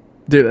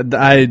 Dude,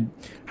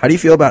 How do you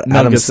feel about Mel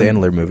Adam Gibson.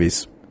 Sandler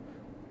movies?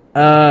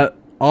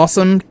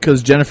 Awesome,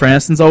 because Jennifer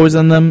Aniston's always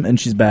in them, and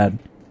she's bad.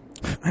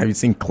 Have you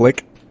seen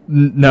Click?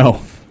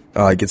 No.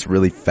 Oh, it gets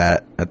really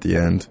fat at the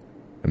end,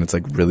 and it's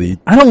like really,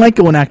 I don't like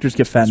it when actors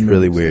get fat it's in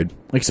really movies. weird.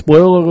 Like,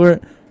 spoiler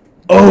alert.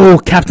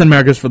 Oh, Captain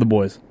America's for the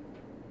boys.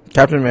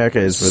 Captain America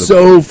is for the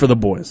So for the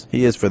boys.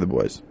 he is for the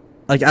boys.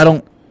 Like, I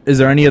don't... Is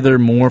there any other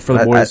more for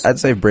the boys? I'd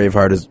say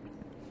Braveheart is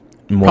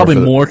more Probably for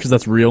the- more, because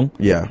that's real.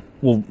 Yeah.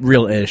 Well,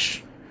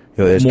 real-ish.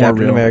 You know, More Captain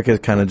real. America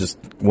kind of just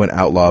went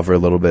outlaw for a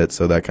little bit,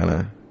 so that kind of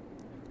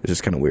is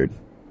just kind of weird.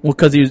 Well,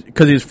 because he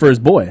was for his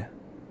boy.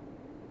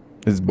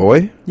 His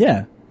boy,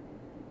 Yeah,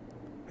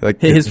 like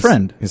His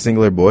friend. his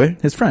singular boy.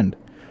 his friend.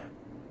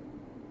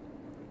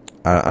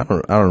 I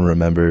don't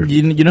remember.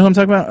 You know who I'm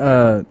talking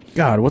about?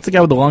 God, what's the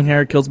guy with the long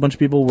hair, kills a bunch of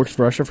people, works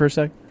for Russia for a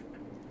sec?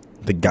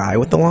 The guy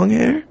with the long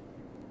hair,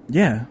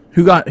 Yeah.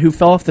 Who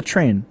fell off the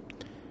train?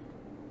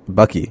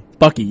 Bucky.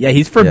 Bucky. Yeah,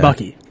 he's for Yeah.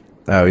 Bucky.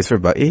 Oh, he's for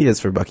Bucky. He is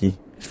for Bucky.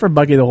 He's for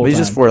Bucky the whole But he's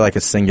time. just for like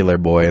a singular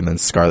boy, and then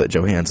Scarlett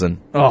Johansson.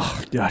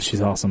 Oh, gosh,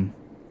 she's awesome.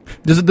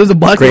 There's a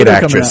Black Great Widow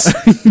actress.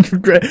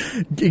 coming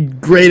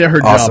out. great at her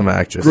job. Awesome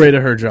actress. Great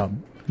at her job.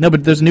 No,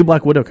 but there's a new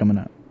Black Widow coming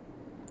out.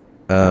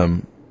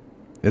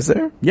 Is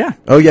there? Yeah.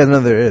 Oh yeah, no,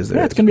 there is.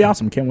 Yeah, it's going to be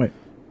awesome. Can't wait.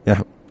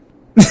 Yeah.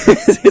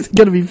 It's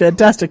going to be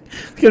fantastic.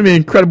 It's going to be an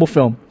incredible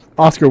film.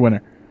 Oscar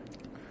winner.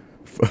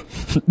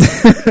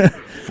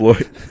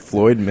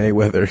 Floyd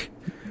Mayweather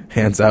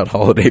hands out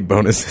holiday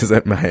bonuses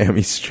at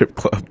Miami strip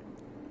club.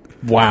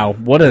 Wow,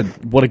 what a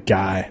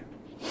guy.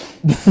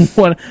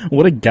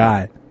 what a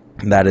guy.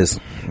 That is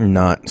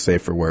not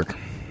safe for work.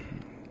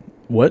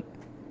 What?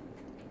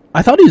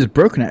 I thought he was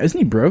broke now. Isn't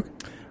he broke?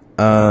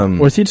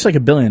 Or is he just like a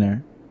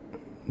billionaire?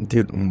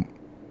 Dude,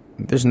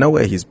 there's no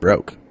way he's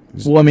broke.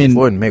 He's Well, I mean-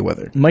 Floyd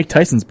Mayweather. Mike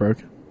Tyson's broke.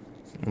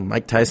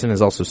 Mike Tyson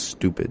is also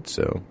stupid,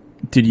 so.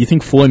 Dude, you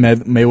think Floyd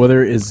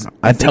Mayweather is...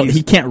 I think he's-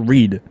 he can't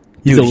read.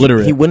 He's Dude,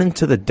 illiterate. He went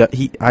into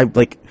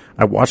the...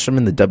 I watched him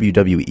in the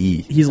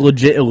WWE. He's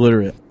legit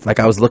illiterate. Like,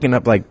 I was looking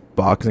up, like,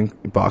 boxing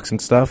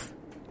stuff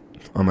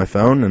on my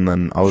phone, and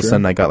then all of a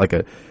sudden I got, like,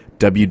 a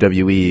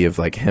WWE of,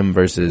 like, him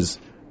versus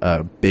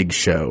Big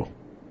Show.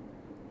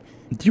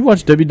 Do you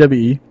watch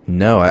WWE?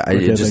 No,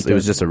 Okay, it was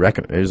just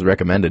it was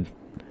recommended.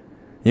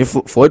 You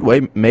know, Floyd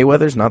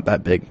Mayweather's not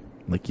that big.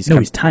 Like he's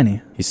He's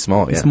tiny. he's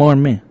small. He's Yeah, smaller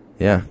than me.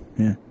 yeah.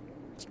 Yeah.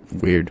 It's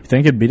weird. You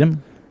think I'd beat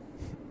him?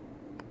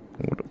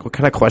 What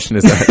kind of question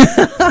is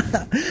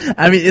that?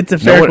 I mean, it's a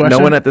fair question. No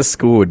one at this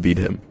school would beat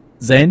him.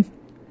 Zayn?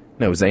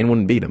 No, Zayn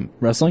wouldn't beat him.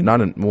 Wrestling? Not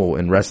in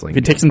wrestling. If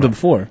he takes him to the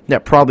floor. Yeah,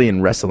 probably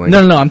in wrestling.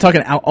 No, I'm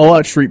talking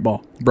all-out street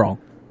brawl.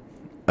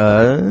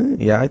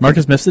 Yeah.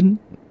 Marcus Mifsud?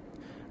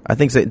 I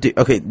think so.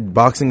 Okay,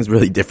 boxing is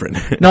really different.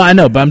 No, I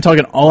know, but I'm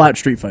talking all-out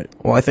street fight.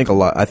 Well, I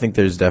think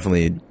there's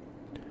definitely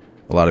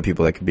a lot of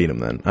people that could beat him.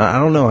 Then I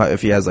don't know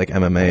if he has like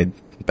MMA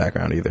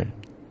background either.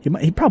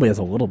 He probably has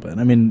a little bit.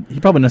 I mean, he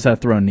probably knows how to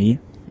throw a knee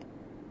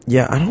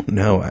Yeah, I don't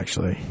know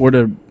actually. or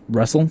to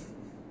wrestle.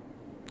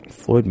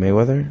 Floyd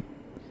Mayweather.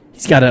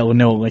 He's got to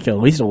know like at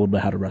least a little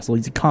bit how to wrestle.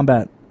 He's a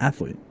combat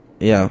athlete.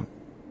 Yeah,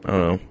 I don't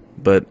know,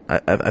 but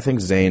I think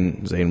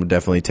Zayn would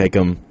definitely take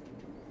him.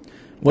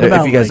 What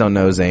about if you guys like, don't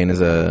know, Zayn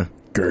is a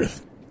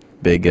girth?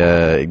 big,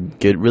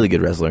 really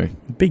good wrestler.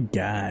 Big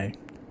guy.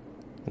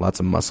 Lots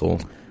of muscle.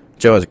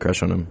 Joe has a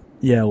crush on him.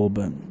 Yeah, a little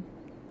bit.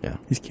 Yeah.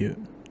 He's cute.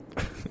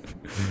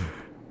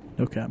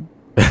 No cap.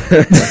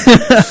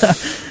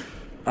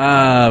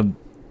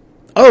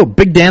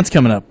 Big dance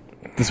coming up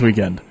this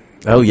weekend.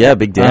 Oh yeah,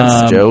 big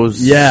dance.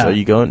 Joe's. Yeah. Are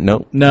you going?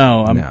 Nope.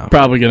 No, I'm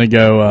probably going to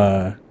go.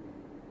 I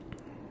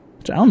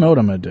don't know what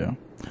I'm going to do.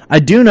 I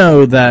do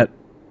know that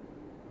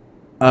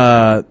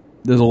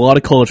there's a lot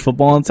of college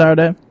football on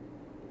Saturday.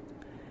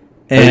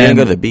 And you're going And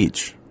to go to the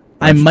beach.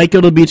 I might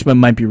go to the beach, but it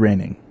might be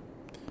raining.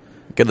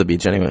 Go to the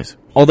beach anyways.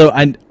 Although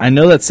I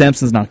know that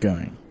Samson's not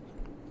going.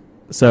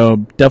 So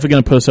definitely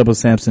going to post up with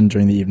Samson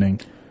during the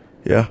evening.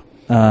 Yeah.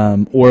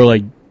 Or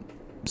like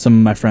some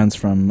of my friends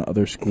from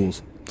other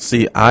schools.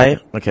 See, I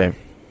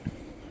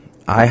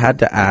had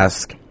to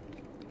ask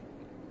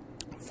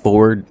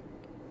four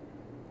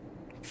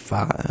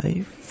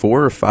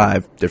or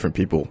five different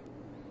people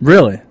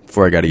Really?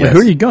 before I got a Wait, yes. who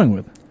are you going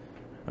with?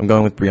 I'm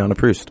going with Brianna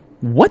Proust.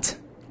 What?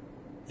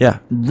 Yeah.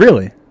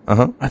 Really?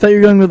 Uh-huh. I thought you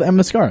were going with Emma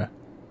Mascara.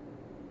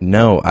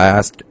 No, I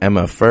asked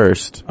Emma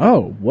first.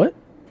 Oh, what?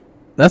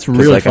 That's 'Cause,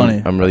 really like,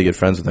 funny. I'm really good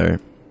friends with her.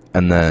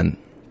 And then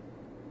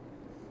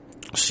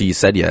she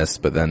said yes,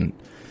 but then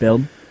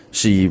Bailed?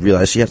 she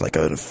realized she had like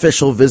an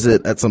official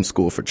visit at some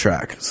school for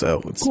track,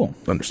 so it's Cool.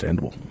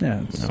 understandable.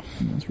 Yeah,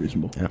 that's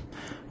reasonable. Yeah.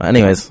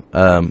 Anyways,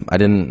 I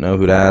didn't know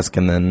who to ask,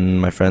 and then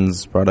my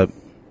friends brought up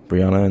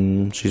Brianna,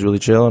 and she's really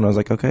chill, and I was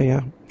like, okay,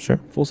 yeah, sure.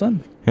 Full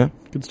send. Yeah.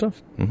 Good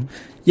stuff. Mm-hmm.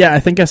 Yeah, I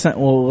think I sent...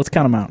 Well, let's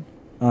count them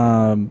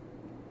out.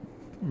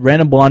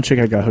 Random blonde chick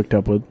I got hooked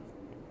up with.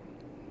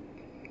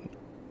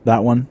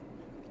 That one.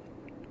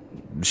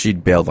 She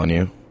bailed on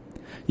you.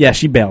 Yeah,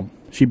 she bailed.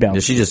 Yeah,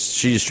 she just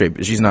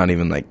straight. She's not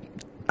even like.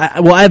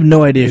 I have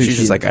no idea who She's she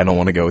just is. like, I don't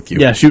want to go with you.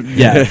 Yeah,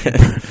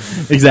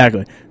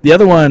 exactly. The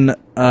other one,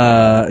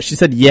 she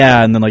said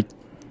yeah, and then like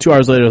 2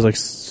 hours later, I was like,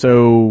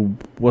 so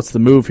what's the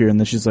move here? And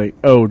then she's like,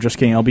 oh, just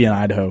kidding, I'll be in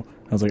Idaho.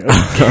 I was like,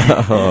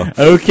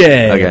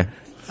 okay.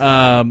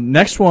 Okay.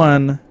 Next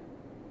one,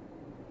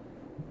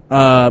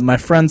 my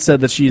friend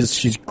said that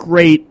she's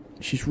great.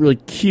 She's really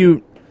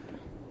cute.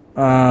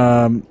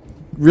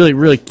 Really,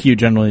 really cute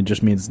generally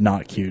just means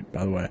not cute,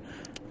 by the way.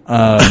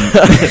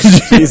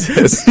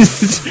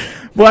 Jesus.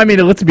 Well, I mean,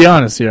 let's be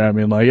honest here. I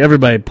mean, like,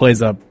 everybody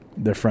plays up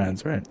their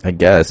friends, right? I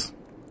guess.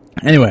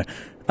 Anyway,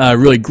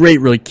 really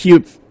great, really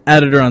cute.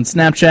 Added her on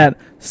Snapchat.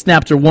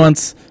 Snapped her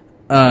once.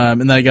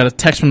 And then I got a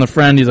text from the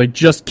friend. He's like,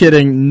 just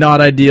kidding. Not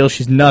ideal.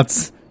 She's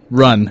nuts.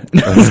 Run.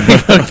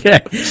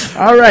 Okay.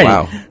 All right.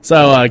 Wow.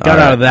 So, got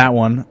out of that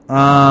one.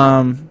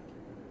 I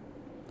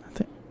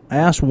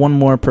asked one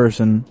more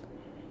person.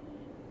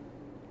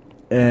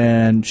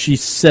 And she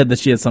said that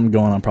she had something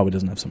going on. Probably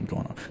doesn't have something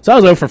going on. So I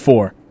was 0 for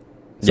 4.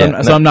 So,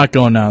 Yeah, so I'm not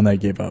going now, and they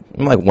gave up.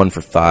 I'm like 1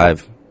 for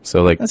 5.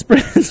 So like, That's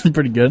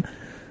pretty good,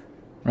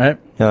 right?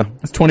 yeah,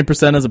 It's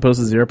 20% as opposed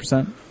to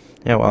 0%.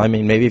 yeah. Well, I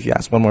mean, maybe if you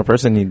ask one more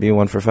person, you'd be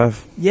 1 for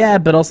 5. Yeah,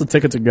 but also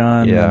tickets are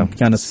gone. Yeah, and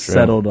kind of that's true.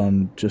 settled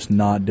on just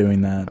not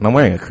doing that. And I'm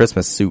wearing a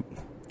Christmas suit.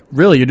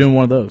 Really, you're doing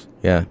one of those?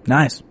 Yeah,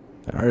 Nice.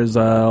 Yeah. Is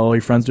all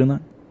your friends doing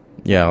that?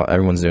 yeah.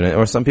 Everyone's doing it,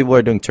 or some people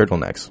are doing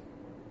turtlenecks.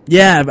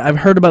 Yeah, I've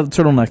heard about the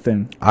turtleneck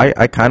thing.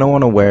 I kind of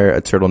want to wear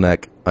a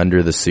turtleneck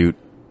under the suit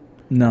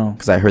No,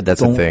 because I heard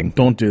that's a thing.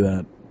 Don't do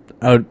that.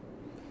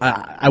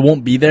 I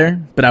won't be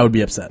there, but I would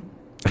be upset.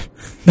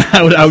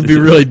 I would be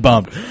really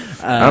bummed.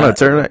 I don't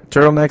know.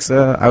 Turtlenecks.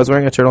 I was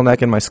wearing a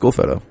turtleneck in my school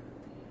photo.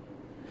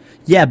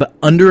 Yeah, but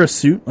under a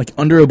suit, like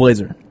under a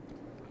blazer.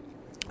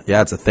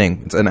 Yeah, it's a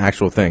thing. It's an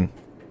actual thing.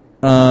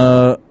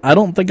 I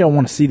don't think I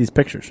want to see these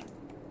pictures.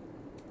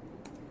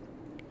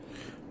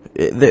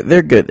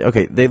 They're good.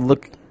 Okay, they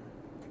look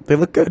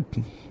good.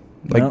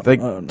 Like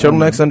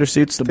turtlenecks under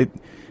suits.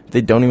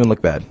 They don't even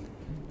look bad.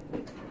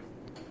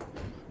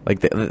 Like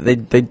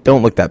they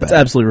don't look that bad. It's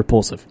absolutely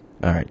repulsive.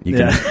 All right, you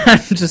Yeah, can.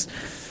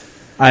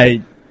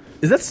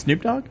 Is that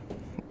Snoop Dogg?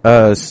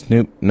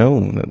 Snoop.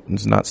 No,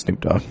 it's not Snoop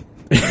Dogg.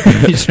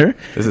 You sure?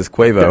 This is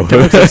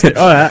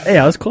Quavo. Hey,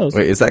 I was close.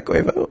 Wait, is that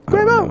Quavo?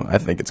 Quavo. I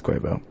think it's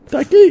Quavo.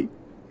 Ducky.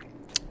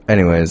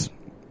 Anyways,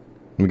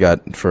 we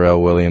got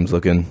Pharrell Williams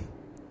looking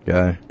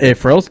guy. Hey,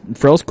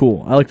 Pharrell's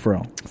cool. I like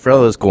Pharrell.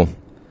 Pharrell is cool.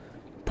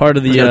 Part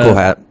of the He's got a cool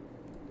hat.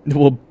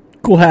 Well,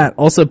 cool hat.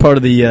 Also part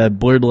of the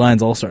Blurred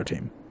Lines All-Star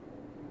team.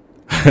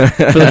 for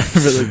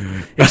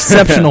the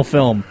exceptional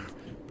film.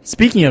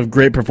 Speaking of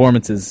great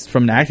performances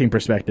from an acting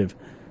perspective,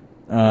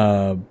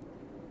 M.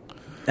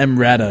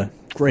 Rata,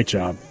 great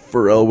job.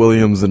 Pharrell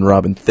Williams and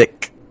Robin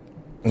Thicke.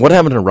 What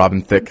happened to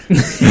Robin Thicke?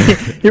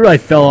 He really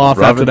fell off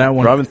after that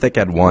one. Robin Thicke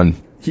had one.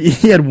 He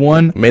had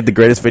one. Made the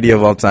greatest video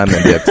of all time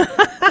and dipped.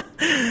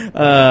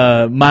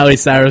 Miley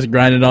Cyrus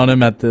grinded on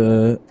him at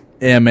the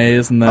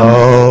AMAs, and then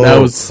Oh. that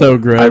was so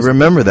gross. I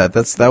remember that.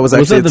 That was Was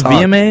actually that the a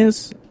talk.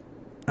 VMAs?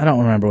 I don't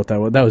remember what that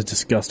was. That was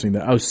disgusting.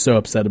 I was so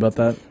upset about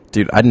that.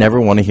 Dude, I'd never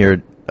want to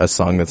hear a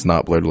song that's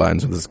not Blurred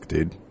Lines with this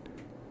dude.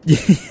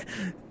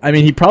 I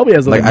mean, he probably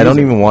has Like, I don't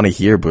even want to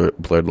hear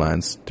Blurred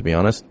Lines, to be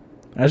honest.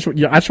 I just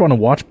want to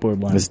watch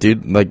Blurred Lines. This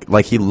dude,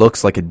 like he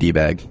looks like a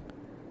D-bag.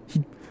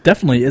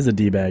 Definitely is a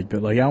d-bag,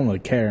 but like I don't really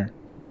care.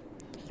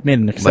 He made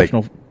an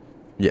exceptional.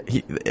 Yeah,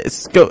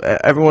 go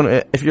everyone.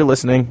 If you're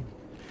listening,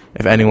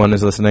 if anyone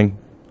is listening,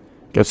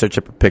 go search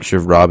up a picture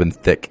of Robin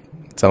Thicke.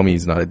 Tell me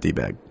he's not a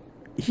d-bag.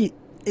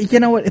 You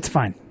know what? It's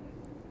fine.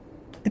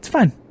 It's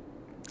fine.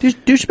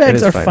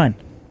 Douchebags are fine.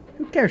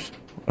 Who cares?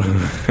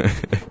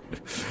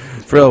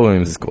 Pharrell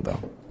Williams is cool though.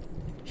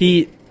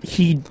 He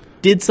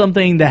did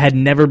something that had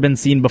never been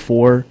seen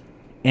before,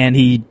 and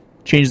he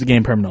changed the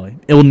game permanently.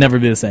 It will never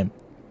be the same.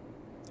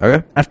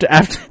 Okay. After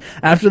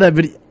that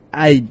video,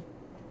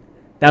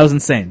 that was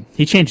insane.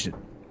 He changed it.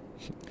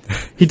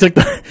 He took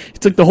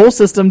the whole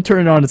system,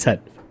 turned it on its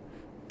head.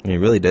 He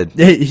really did.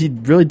 He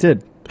really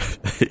did.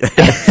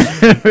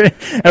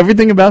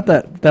 Everything about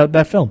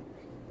that film,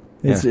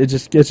 it's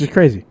just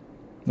crazy.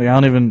 Like I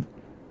don't even.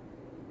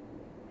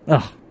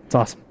 Oh, it's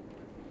awesome.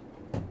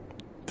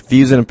 The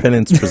views and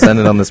opinions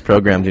presented on this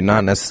program do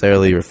not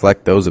necessarily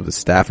reflect those of the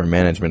staff or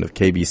management of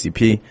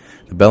KBCP,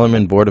 the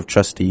Bellarmine Board of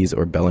Trustees,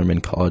 or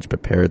Bellarmine College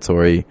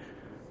Preparatory.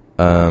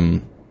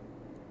 I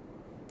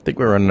think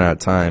we're running out of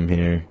time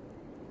here.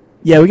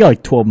 Yeah, we got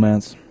like 12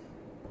 minutes.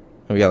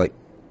 We got like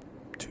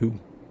 2.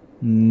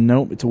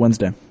 Nope, it's a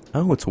Wednesday.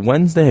 Oh, it's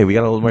Wednesday. We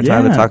got a little more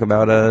time to talk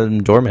about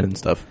doorman and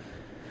stuff.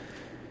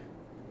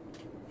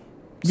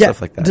 Yeah.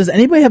 Stuff like that. Does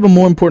anybody have a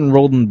more important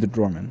role than the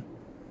doorman?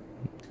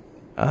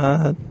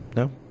 No.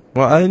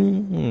 Well,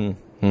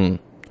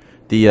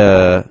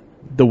 the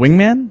The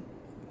wingman?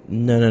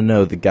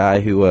 No. The guy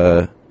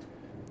who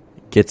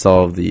gets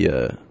all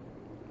the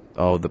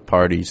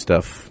party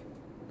stuff.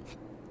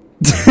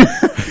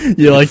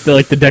 You like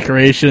the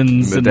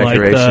decorations, and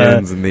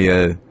Decorations and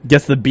the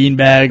gets the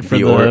beanbag for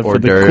the the hors the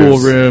d'oeuvres. cool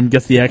room,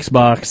 gets the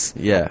Xbox.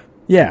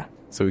 Yeah.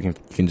 So we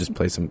can just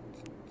play some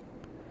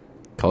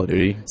Call of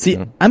Duty. See, you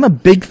know? I'm a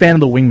big fan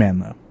of the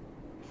wingman though.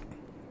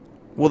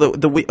 Well,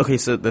 okay.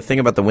 So the thing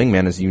about the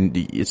wingman is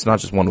it's not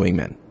just one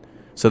wingman,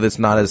 so that's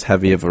not as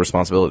heavy of a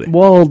responsibility.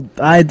 Well,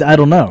 I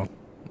don't know.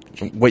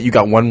 What, you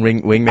got one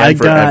wingman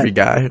for every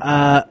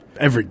guy?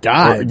 Every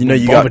guy. Or,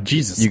 you got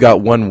Jesus. You got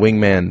one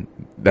wingman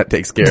that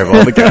takes care of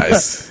all the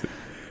guys.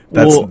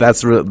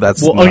 That's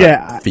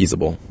not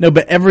feasible. No,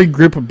 but every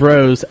group of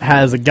bros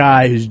has a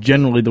guy who's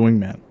generally the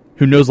wingman,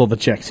 who knows all the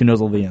chicks, who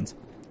knows all the ins.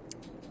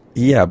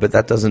 Yeah, but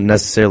that doesn't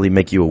necessarily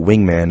make you a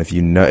wingman if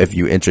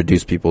you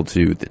introduce people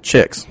to the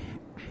chicks.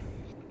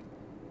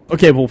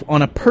 Okay, well,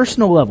 on a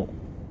personal level,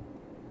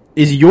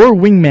 is your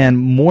wingman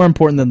more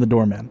important than the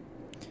doorman?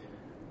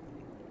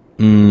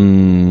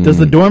 Does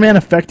the doorman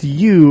affect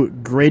you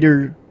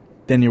greater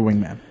than your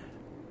wingman?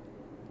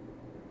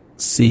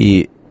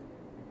 See,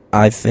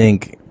 I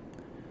think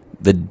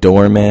the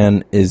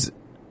doorman is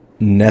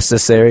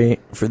necessary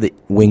for the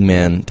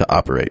wingman to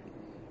operate.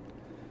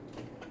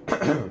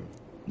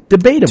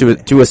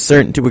 Debatably. To a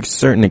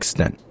certain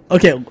extent.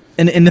 Okay,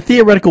 in the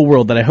theoretical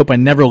world that I hope I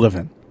never live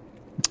in,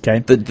 okay?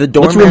 The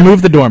doorman, let's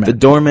remove the doorman. The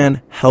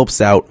doorman helps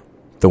out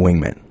the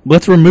wingman.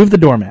 Let's remove the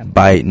doorman.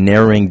 By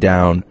narrowing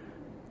down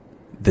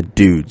the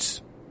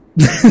dudes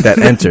that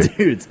enter.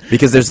 Dudes.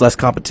 Because there's less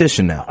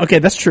competition now. Okay,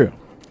 that's true.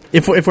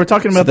 If we're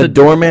talking about the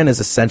doorman is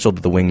essential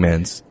to the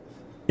wingman's.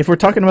 If we're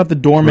talking about the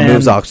doorman...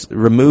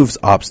 Removes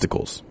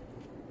obstacles.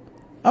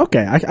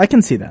 Okay, I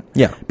can see that.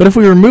 Yeah. But if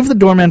we remove the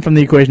doorman from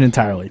the equation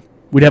entirely,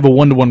 we'd have a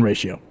 1-to-1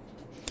 ratio.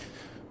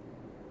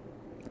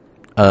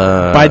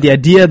 By the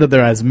idea that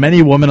there are as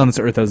many women on this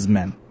earth as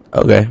men.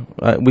 Okay,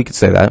 we could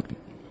say that.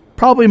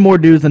 Probably more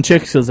dudes than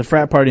chicks, because it's a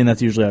frat party and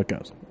that's usually how it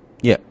goes.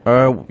 Yeah.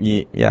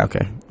 Yeah,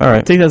 okay. All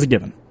right. Take that as a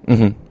given.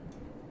 Mm-hmm.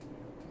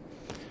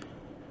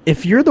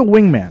 If you're the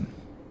wingman,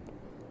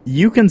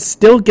 you can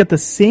still get the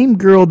same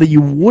girl that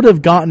you would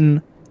have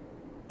gotten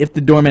if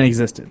the doorman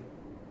existed.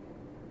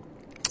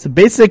 It's a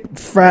basic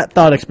frat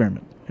thought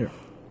experiment here.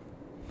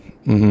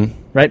 Mm-hmm.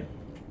 Right?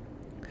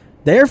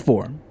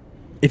 Therefore,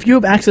 if you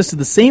have access to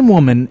the same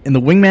woman and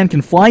the wingman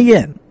can fly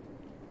in,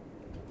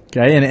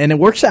 okay, and it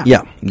works out.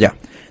 Yeah.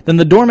 Then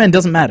the doorman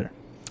doesn't matter.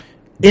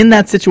 In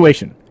that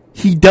situation,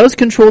 he does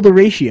control the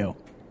ratio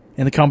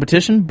in the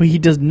competition, but he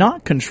does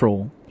not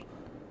control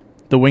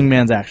the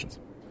wingman's actions.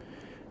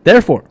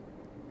 Therefore,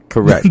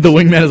 correct. The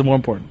wingman is more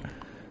important.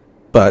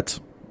 But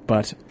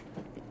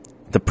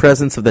the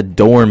presence of the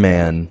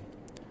doorman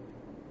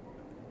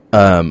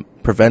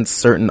prevents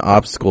certain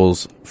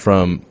obstacles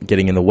from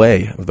getting in the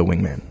way of the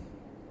wingman.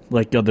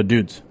 Like other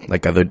dudes. I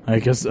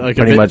guess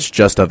pretty much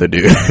just other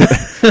dudes.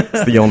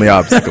 It's the only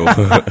obstacle.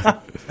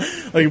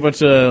 Like a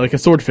bunch of like a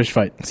swordfish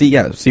fight. See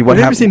what have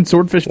you ever seen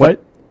swordfish fight?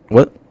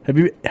 What? Have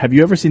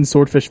you ever seen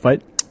swordfish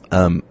fight?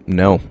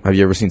 No. Have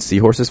you ever seen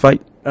seahorses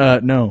fight?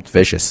 No. It's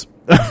vicious.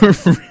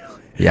 Really?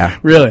 Yeah.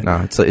 Really?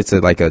 No, it's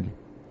like a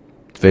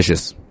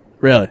vicious.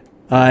 Really?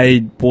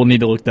 I will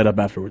need to look that up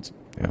afterwards.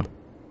 Yeah.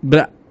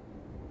 But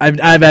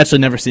I've actually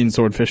never seen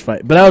swordfish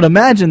fight. But I would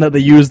imagine that they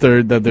use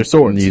their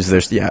swords. Use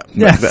their Yeah.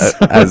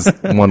 as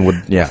one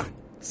would. Yeah.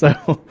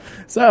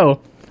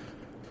 So,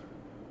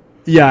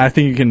 yeah, I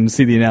think you can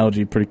see the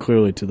analogy pretty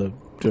clearly to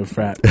a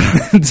frat.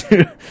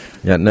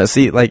 Yeah. No.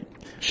 See, like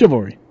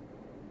Chivalry.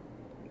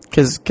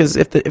 because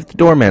if the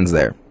doorman's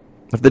there,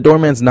 if the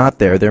doorman's not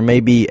there, there may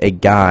be a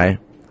guy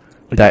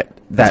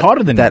that's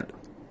hotter than that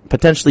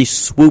potentially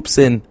swoops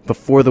in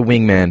before the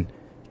wingman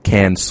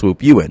can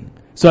swoop you in.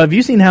 So have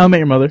you seen How I Met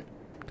Your Mother?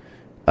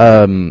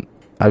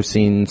 I've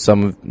seen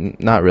some of,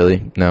 not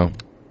really, no.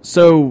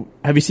 So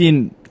have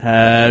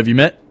you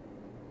met?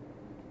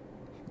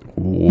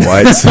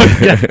 What?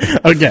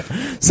 Okay.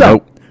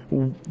 So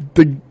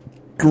the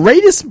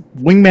greatest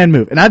wingman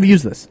move, and I've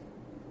used this.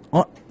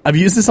 I've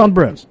used this on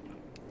bros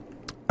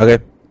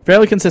Okay.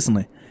 fairly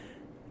consistently.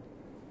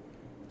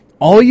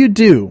 All you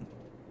do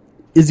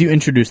is you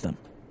introduce them.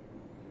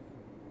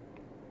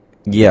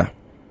 Yeah.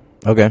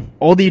 Okay.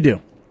 All that you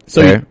do.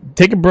 So Fair. you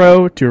take a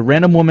bro to a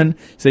random woman,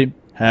 say,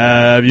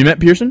 "Have you met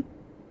Pearson?"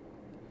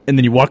 And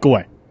then you walk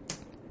away.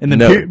 And then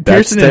No,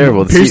 that's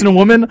terrible. Pearson and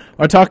woman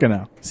are talking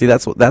now. See,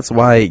 that's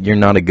why you're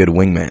not a good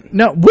wingman.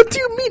 No, what do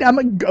you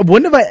mean?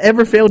 When have I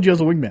ever failed you as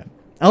a wingman?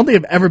 I don't think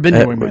I've ever been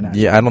your wingman.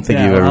 Actually. Yeah, I don't think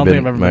you've ever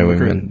been my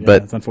wingman. Yeah,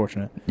 But that's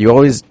unfortunate. you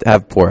always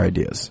have poor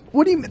ideas.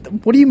 What do you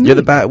mean? You're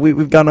the bad.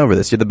 We've gone over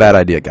this. You're the bad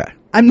idea guy.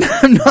 I'm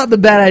not the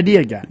bad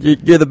idea guy.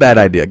 You're the bad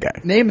idea guy.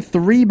 Name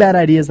 3 bad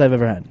ideas I've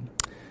ever had.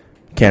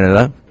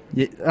 Canada,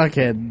 Yeah,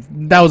 okay,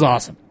 that was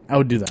awesome. I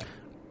would do that.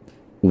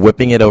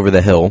 whipping it over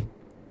the hill,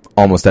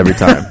 almost every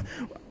time.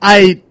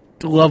 I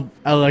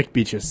like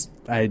beaches.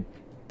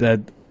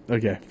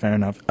 Okay, fair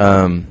enough.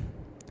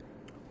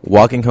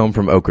 Walking home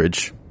from Oak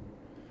Ridge.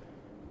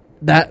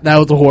 That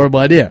was a horrible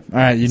idea. All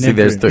right, you named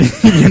there's 3.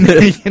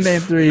 you can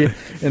name 3,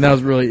 and that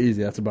was really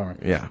easy. That's a bummer.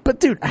 Yeah. But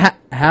dude, have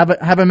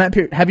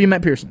you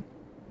met Pearson?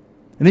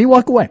 And then you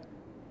walk away,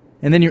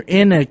 and then you're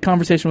in a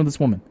conversation with this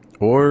woman.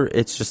 Or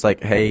it's just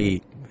like,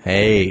 hey,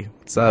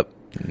 what's up?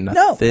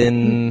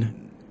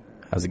 Nothing.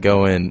 How's it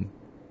going?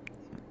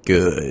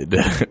 Good.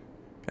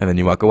 And then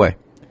you walk away.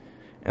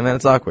 And then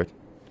it's awkward.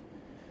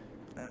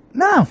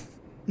 No,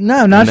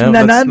 No, not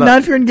that's not-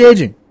 if you're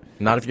engaging.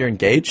 Not if you're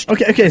engaged?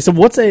 Okay. So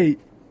what's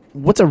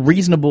a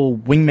reasonable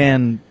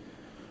wingman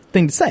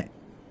thing to say?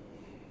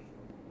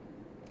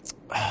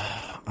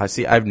 I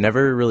see. I've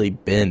never really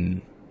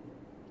been.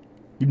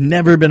 You've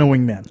never been a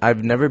wingman.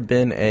 I've never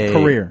been a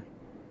Career.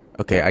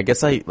 Okay, I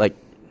guess I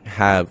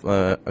have.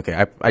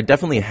 Okay, I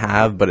definitely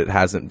have, but it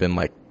hasn't been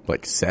like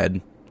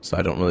said, so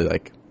I don't really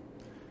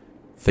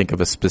think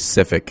of a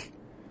specific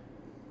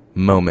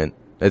moment.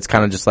 It's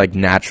kind of just like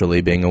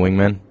naturally being a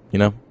wingman, you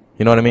know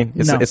what I mean?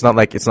 It's not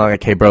like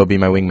hey bro, be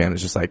my wingman.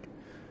 It's just like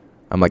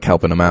I'm like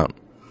helping him out.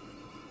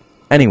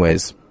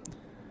 Anyways,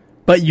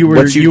 But you were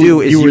what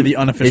you were the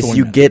unofficial is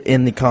you wingman. get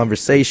in the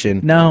conversation.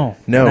 No.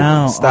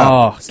 Stop.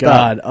 Oh Stop.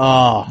 God.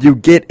 Oh. You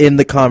get in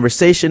the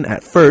conversation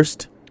at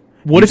first.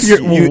 What if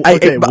you're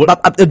okay?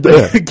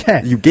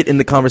 Okay. You get in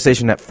the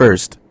conversation at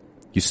first.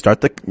 You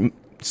start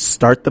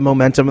the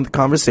momentum of the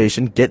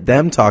conversation, get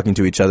them talking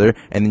to each other,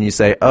 and then you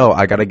say, "Oh,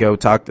 I gotta go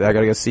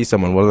see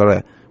someone."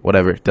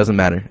 Whatever, doesn't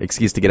matter.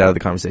 Excuse to get out of the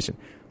conversation.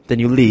 Then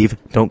you leave,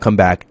 don't come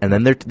back, and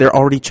then they're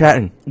already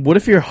chatting. What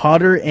if you're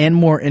hotter and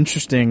more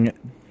interesting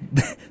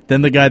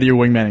than the guy that you're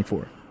wingmanning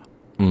for?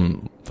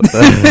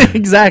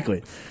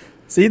 Exactly.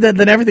 See,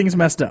 then everything's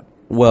messed up.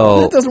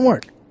 Well, That doesn't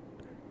work.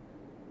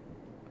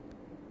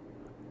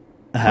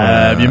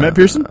 Have you met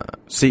Pearson?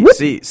 see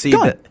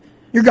Gone. that.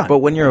 You're gone. But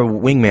when you're a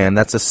wingman,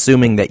 that's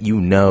assuming that you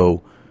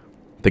know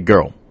the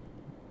girl.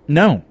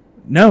 No.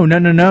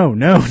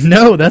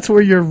 That's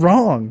where you're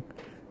wrong.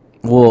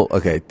 Well,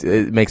 okay,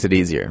 it makes it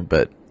easier,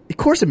 but Of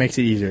course, it makes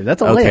it easier.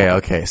 That's a okay, layup.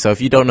 okay. So if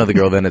you don't know the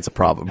girl, then it's a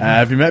problem.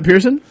 Have you met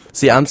Pearson?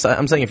 See, I'm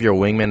saying if you're a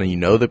wingman and you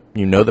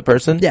know the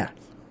person, Yeah.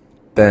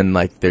 then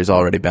there's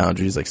already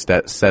boundaries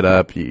set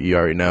up. You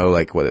already know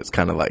what it's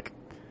kind of like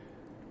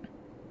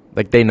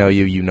they know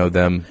you know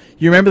them.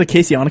 You remember the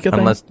Casey Annika thing?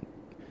 Unless,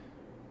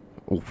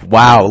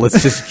 wow,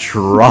 let's just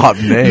drop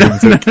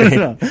names. Okay,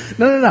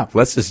 No.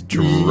 let's just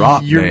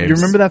drop names. You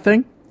remember that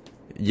thing?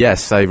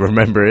 Yes, I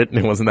remember it.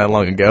 It wasn't that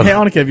long ago. Hey,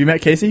 Annika, have you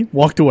met Casey?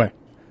 Walked away.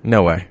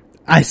 No way.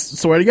 I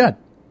swear to God.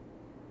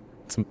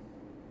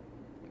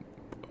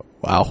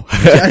 Wow.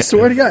 I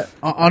swear to God.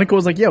 Annika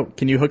was like, yo,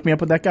 can you hook me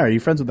up with that guy? Are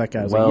you friends with that guy?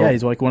 I was Well- like, yeah,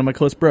 he's like one of my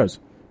close bros.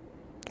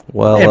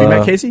 Well, Hey, have you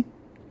met Casey?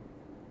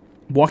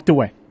 Walked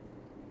away.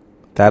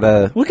 that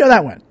Look how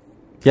that went.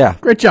 yeah.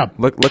 Great job.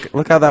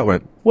 Look how that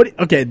went. What?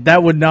 Okay,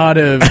 that would not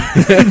have.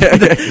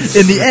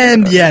 In the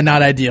end, yeah,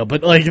 not ideal.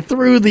 But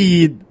through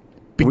the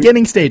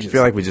beginning stages. I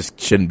feel like we just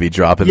shouldn't be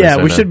dropping. Yeah,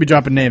 this we should be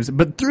dropping names,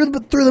 but through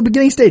the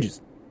beginning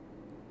stages.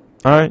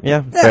 All right.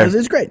 Yeah. Yeah, Fair.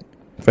 it's great.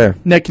 Fair.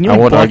 Nick, can you I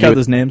won't block argue out with-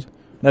 those names?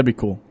 That'd be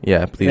cool.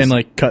 Yeah. Please.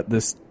 And cut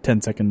this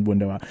 10-second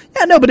window out.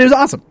 Yeah, no, but it was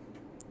awesome.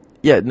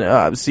 Yeah.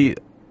 No, see,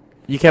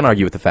 you can't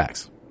argue with the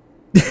facts.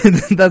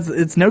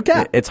 It's no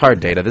cap. It's hard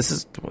data. This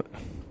is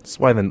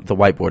why the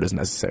whiteboard is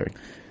necessary.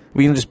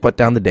 We can just put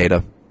down the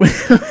data.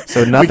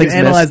 So We nothing's can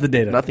analyze missed. the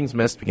data. Nothing's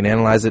missed. We can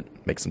analyze it,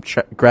 make some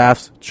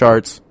graphs,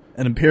 charts,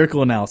 An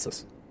empirical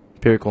analysis.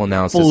 empirical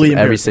analysis Fully of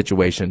every empirical.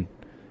 situation.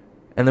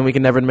 And then we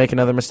can never make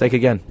another mistake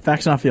again.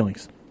 Facts, not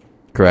feelings.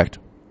 Correct.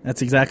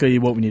 That's exactly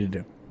what we need to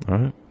do. All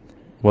right.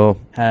 Well,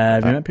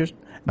 Have you I- met Pearson?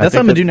 I That's what think I'm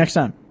going that- to do next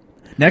time.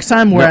 Next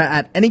time we're No.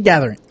 at any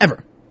gathering,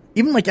 ever.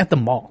 Even like at the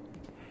mall.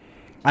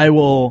 I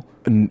will...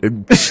 not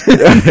Not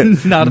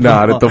at Not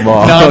the at the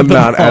mall. mall.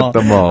 Not at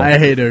the mall. I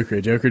hate Oak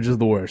Ridge. Oak Ridge is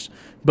the worst.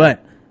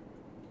 But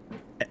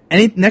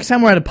next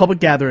time we're at a public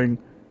gathering...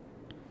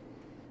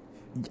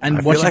 And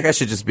I feel like I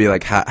should just be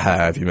like,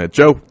 have you met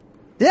Joe?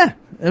 Yeah,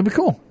 it'd be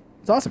cool.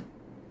 It's awesome.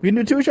 We can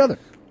do it to each other.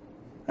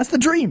 That's the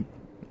dream.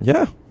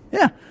 Yeah.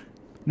 Yeah.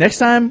 Next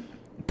time,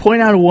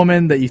 point out a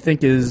woman that you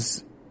think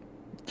is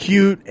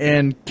cute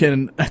and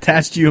can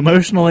attach to you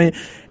emotionally,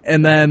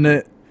 and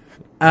then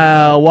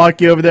I'll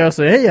walk you over there. I'll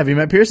say, "Hey, have you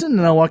met Pearson?"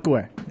 And I'll walk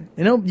away.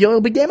 You know, you'll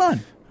be game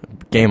on.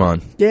 Game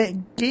on. Game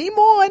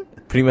on.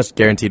 Pretty much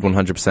guaranteed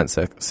 100%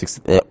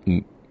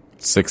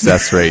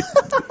 success rate.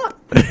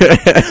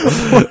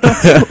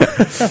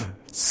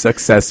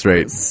 Success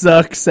rate.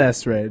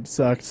 Success rate.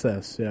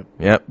 Success. Yep.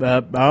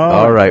 Yep.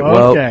 All right,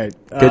 well, Okay.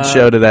 Good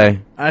show today.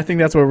 I think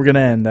that's where we're gonna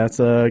end. That's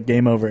a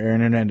game over,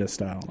 Aaron Hernandez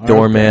style. All right.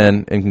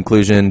 Doorman, in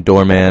conclusion,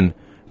 doorman,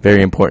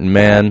 very important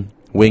man.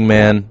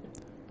 Wingman,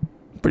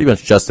 pretty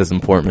much just as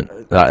important.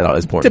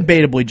 As important.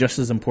 Debatably just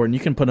as important. You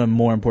can put them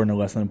more important or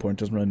less than important.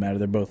 Doesn't really matter.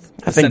 They're both.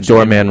 I think essentially-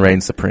 doorman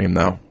reigns supreme,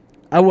 though.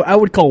 I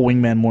would call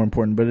wingman more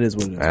important, but it is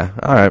what it is.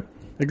 All right.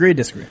 Agree,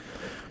 disagree.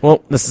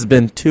 Well, this has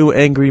been Two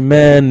Angry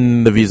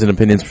Men. The views and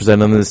opinions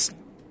presented on this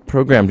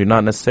program do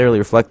not necessarily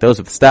reflect those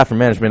of the staff or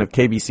management of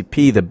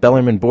KBCP, the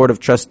Bellarmine Board of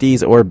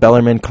Trustees, or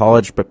Bellarmine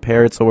College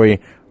Preparatory.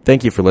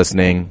 Thank you for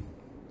listening.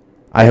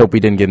 I hope we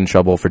didn't get in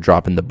trouble for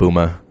dropping the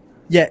booma.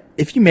 Yeah,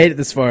 if you made it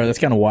this far, that's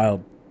kind of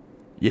wild.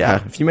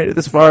 Yeah, if you made it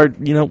this far,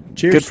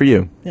 Cheers. good for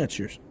you. Yeah,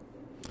 cheers.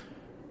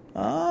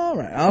 All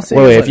right, I'll see.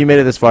 Wait, if you made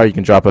it this far, you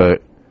can drop a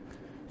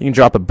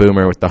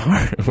boomer with the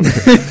hard.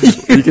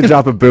 You can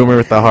drop a boomer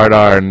with the hard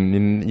R,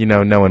 and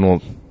no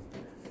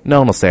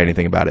one will say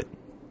anything about it.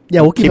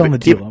 Yeah, we'll keep keep it on it-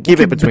 the keep- deal. We'll keep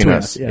it between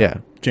us. Yeah.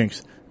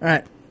 Jinx. All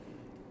right.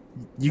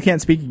 You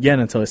can't speak again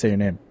until I say your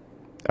name.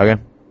 Okay.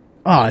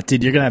 Oh,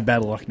 dude, you're gonna have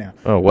bad luck now.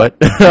 Oh, what?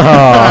 All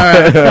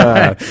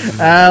right.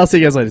 I'll see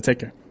you guys later. Take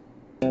care.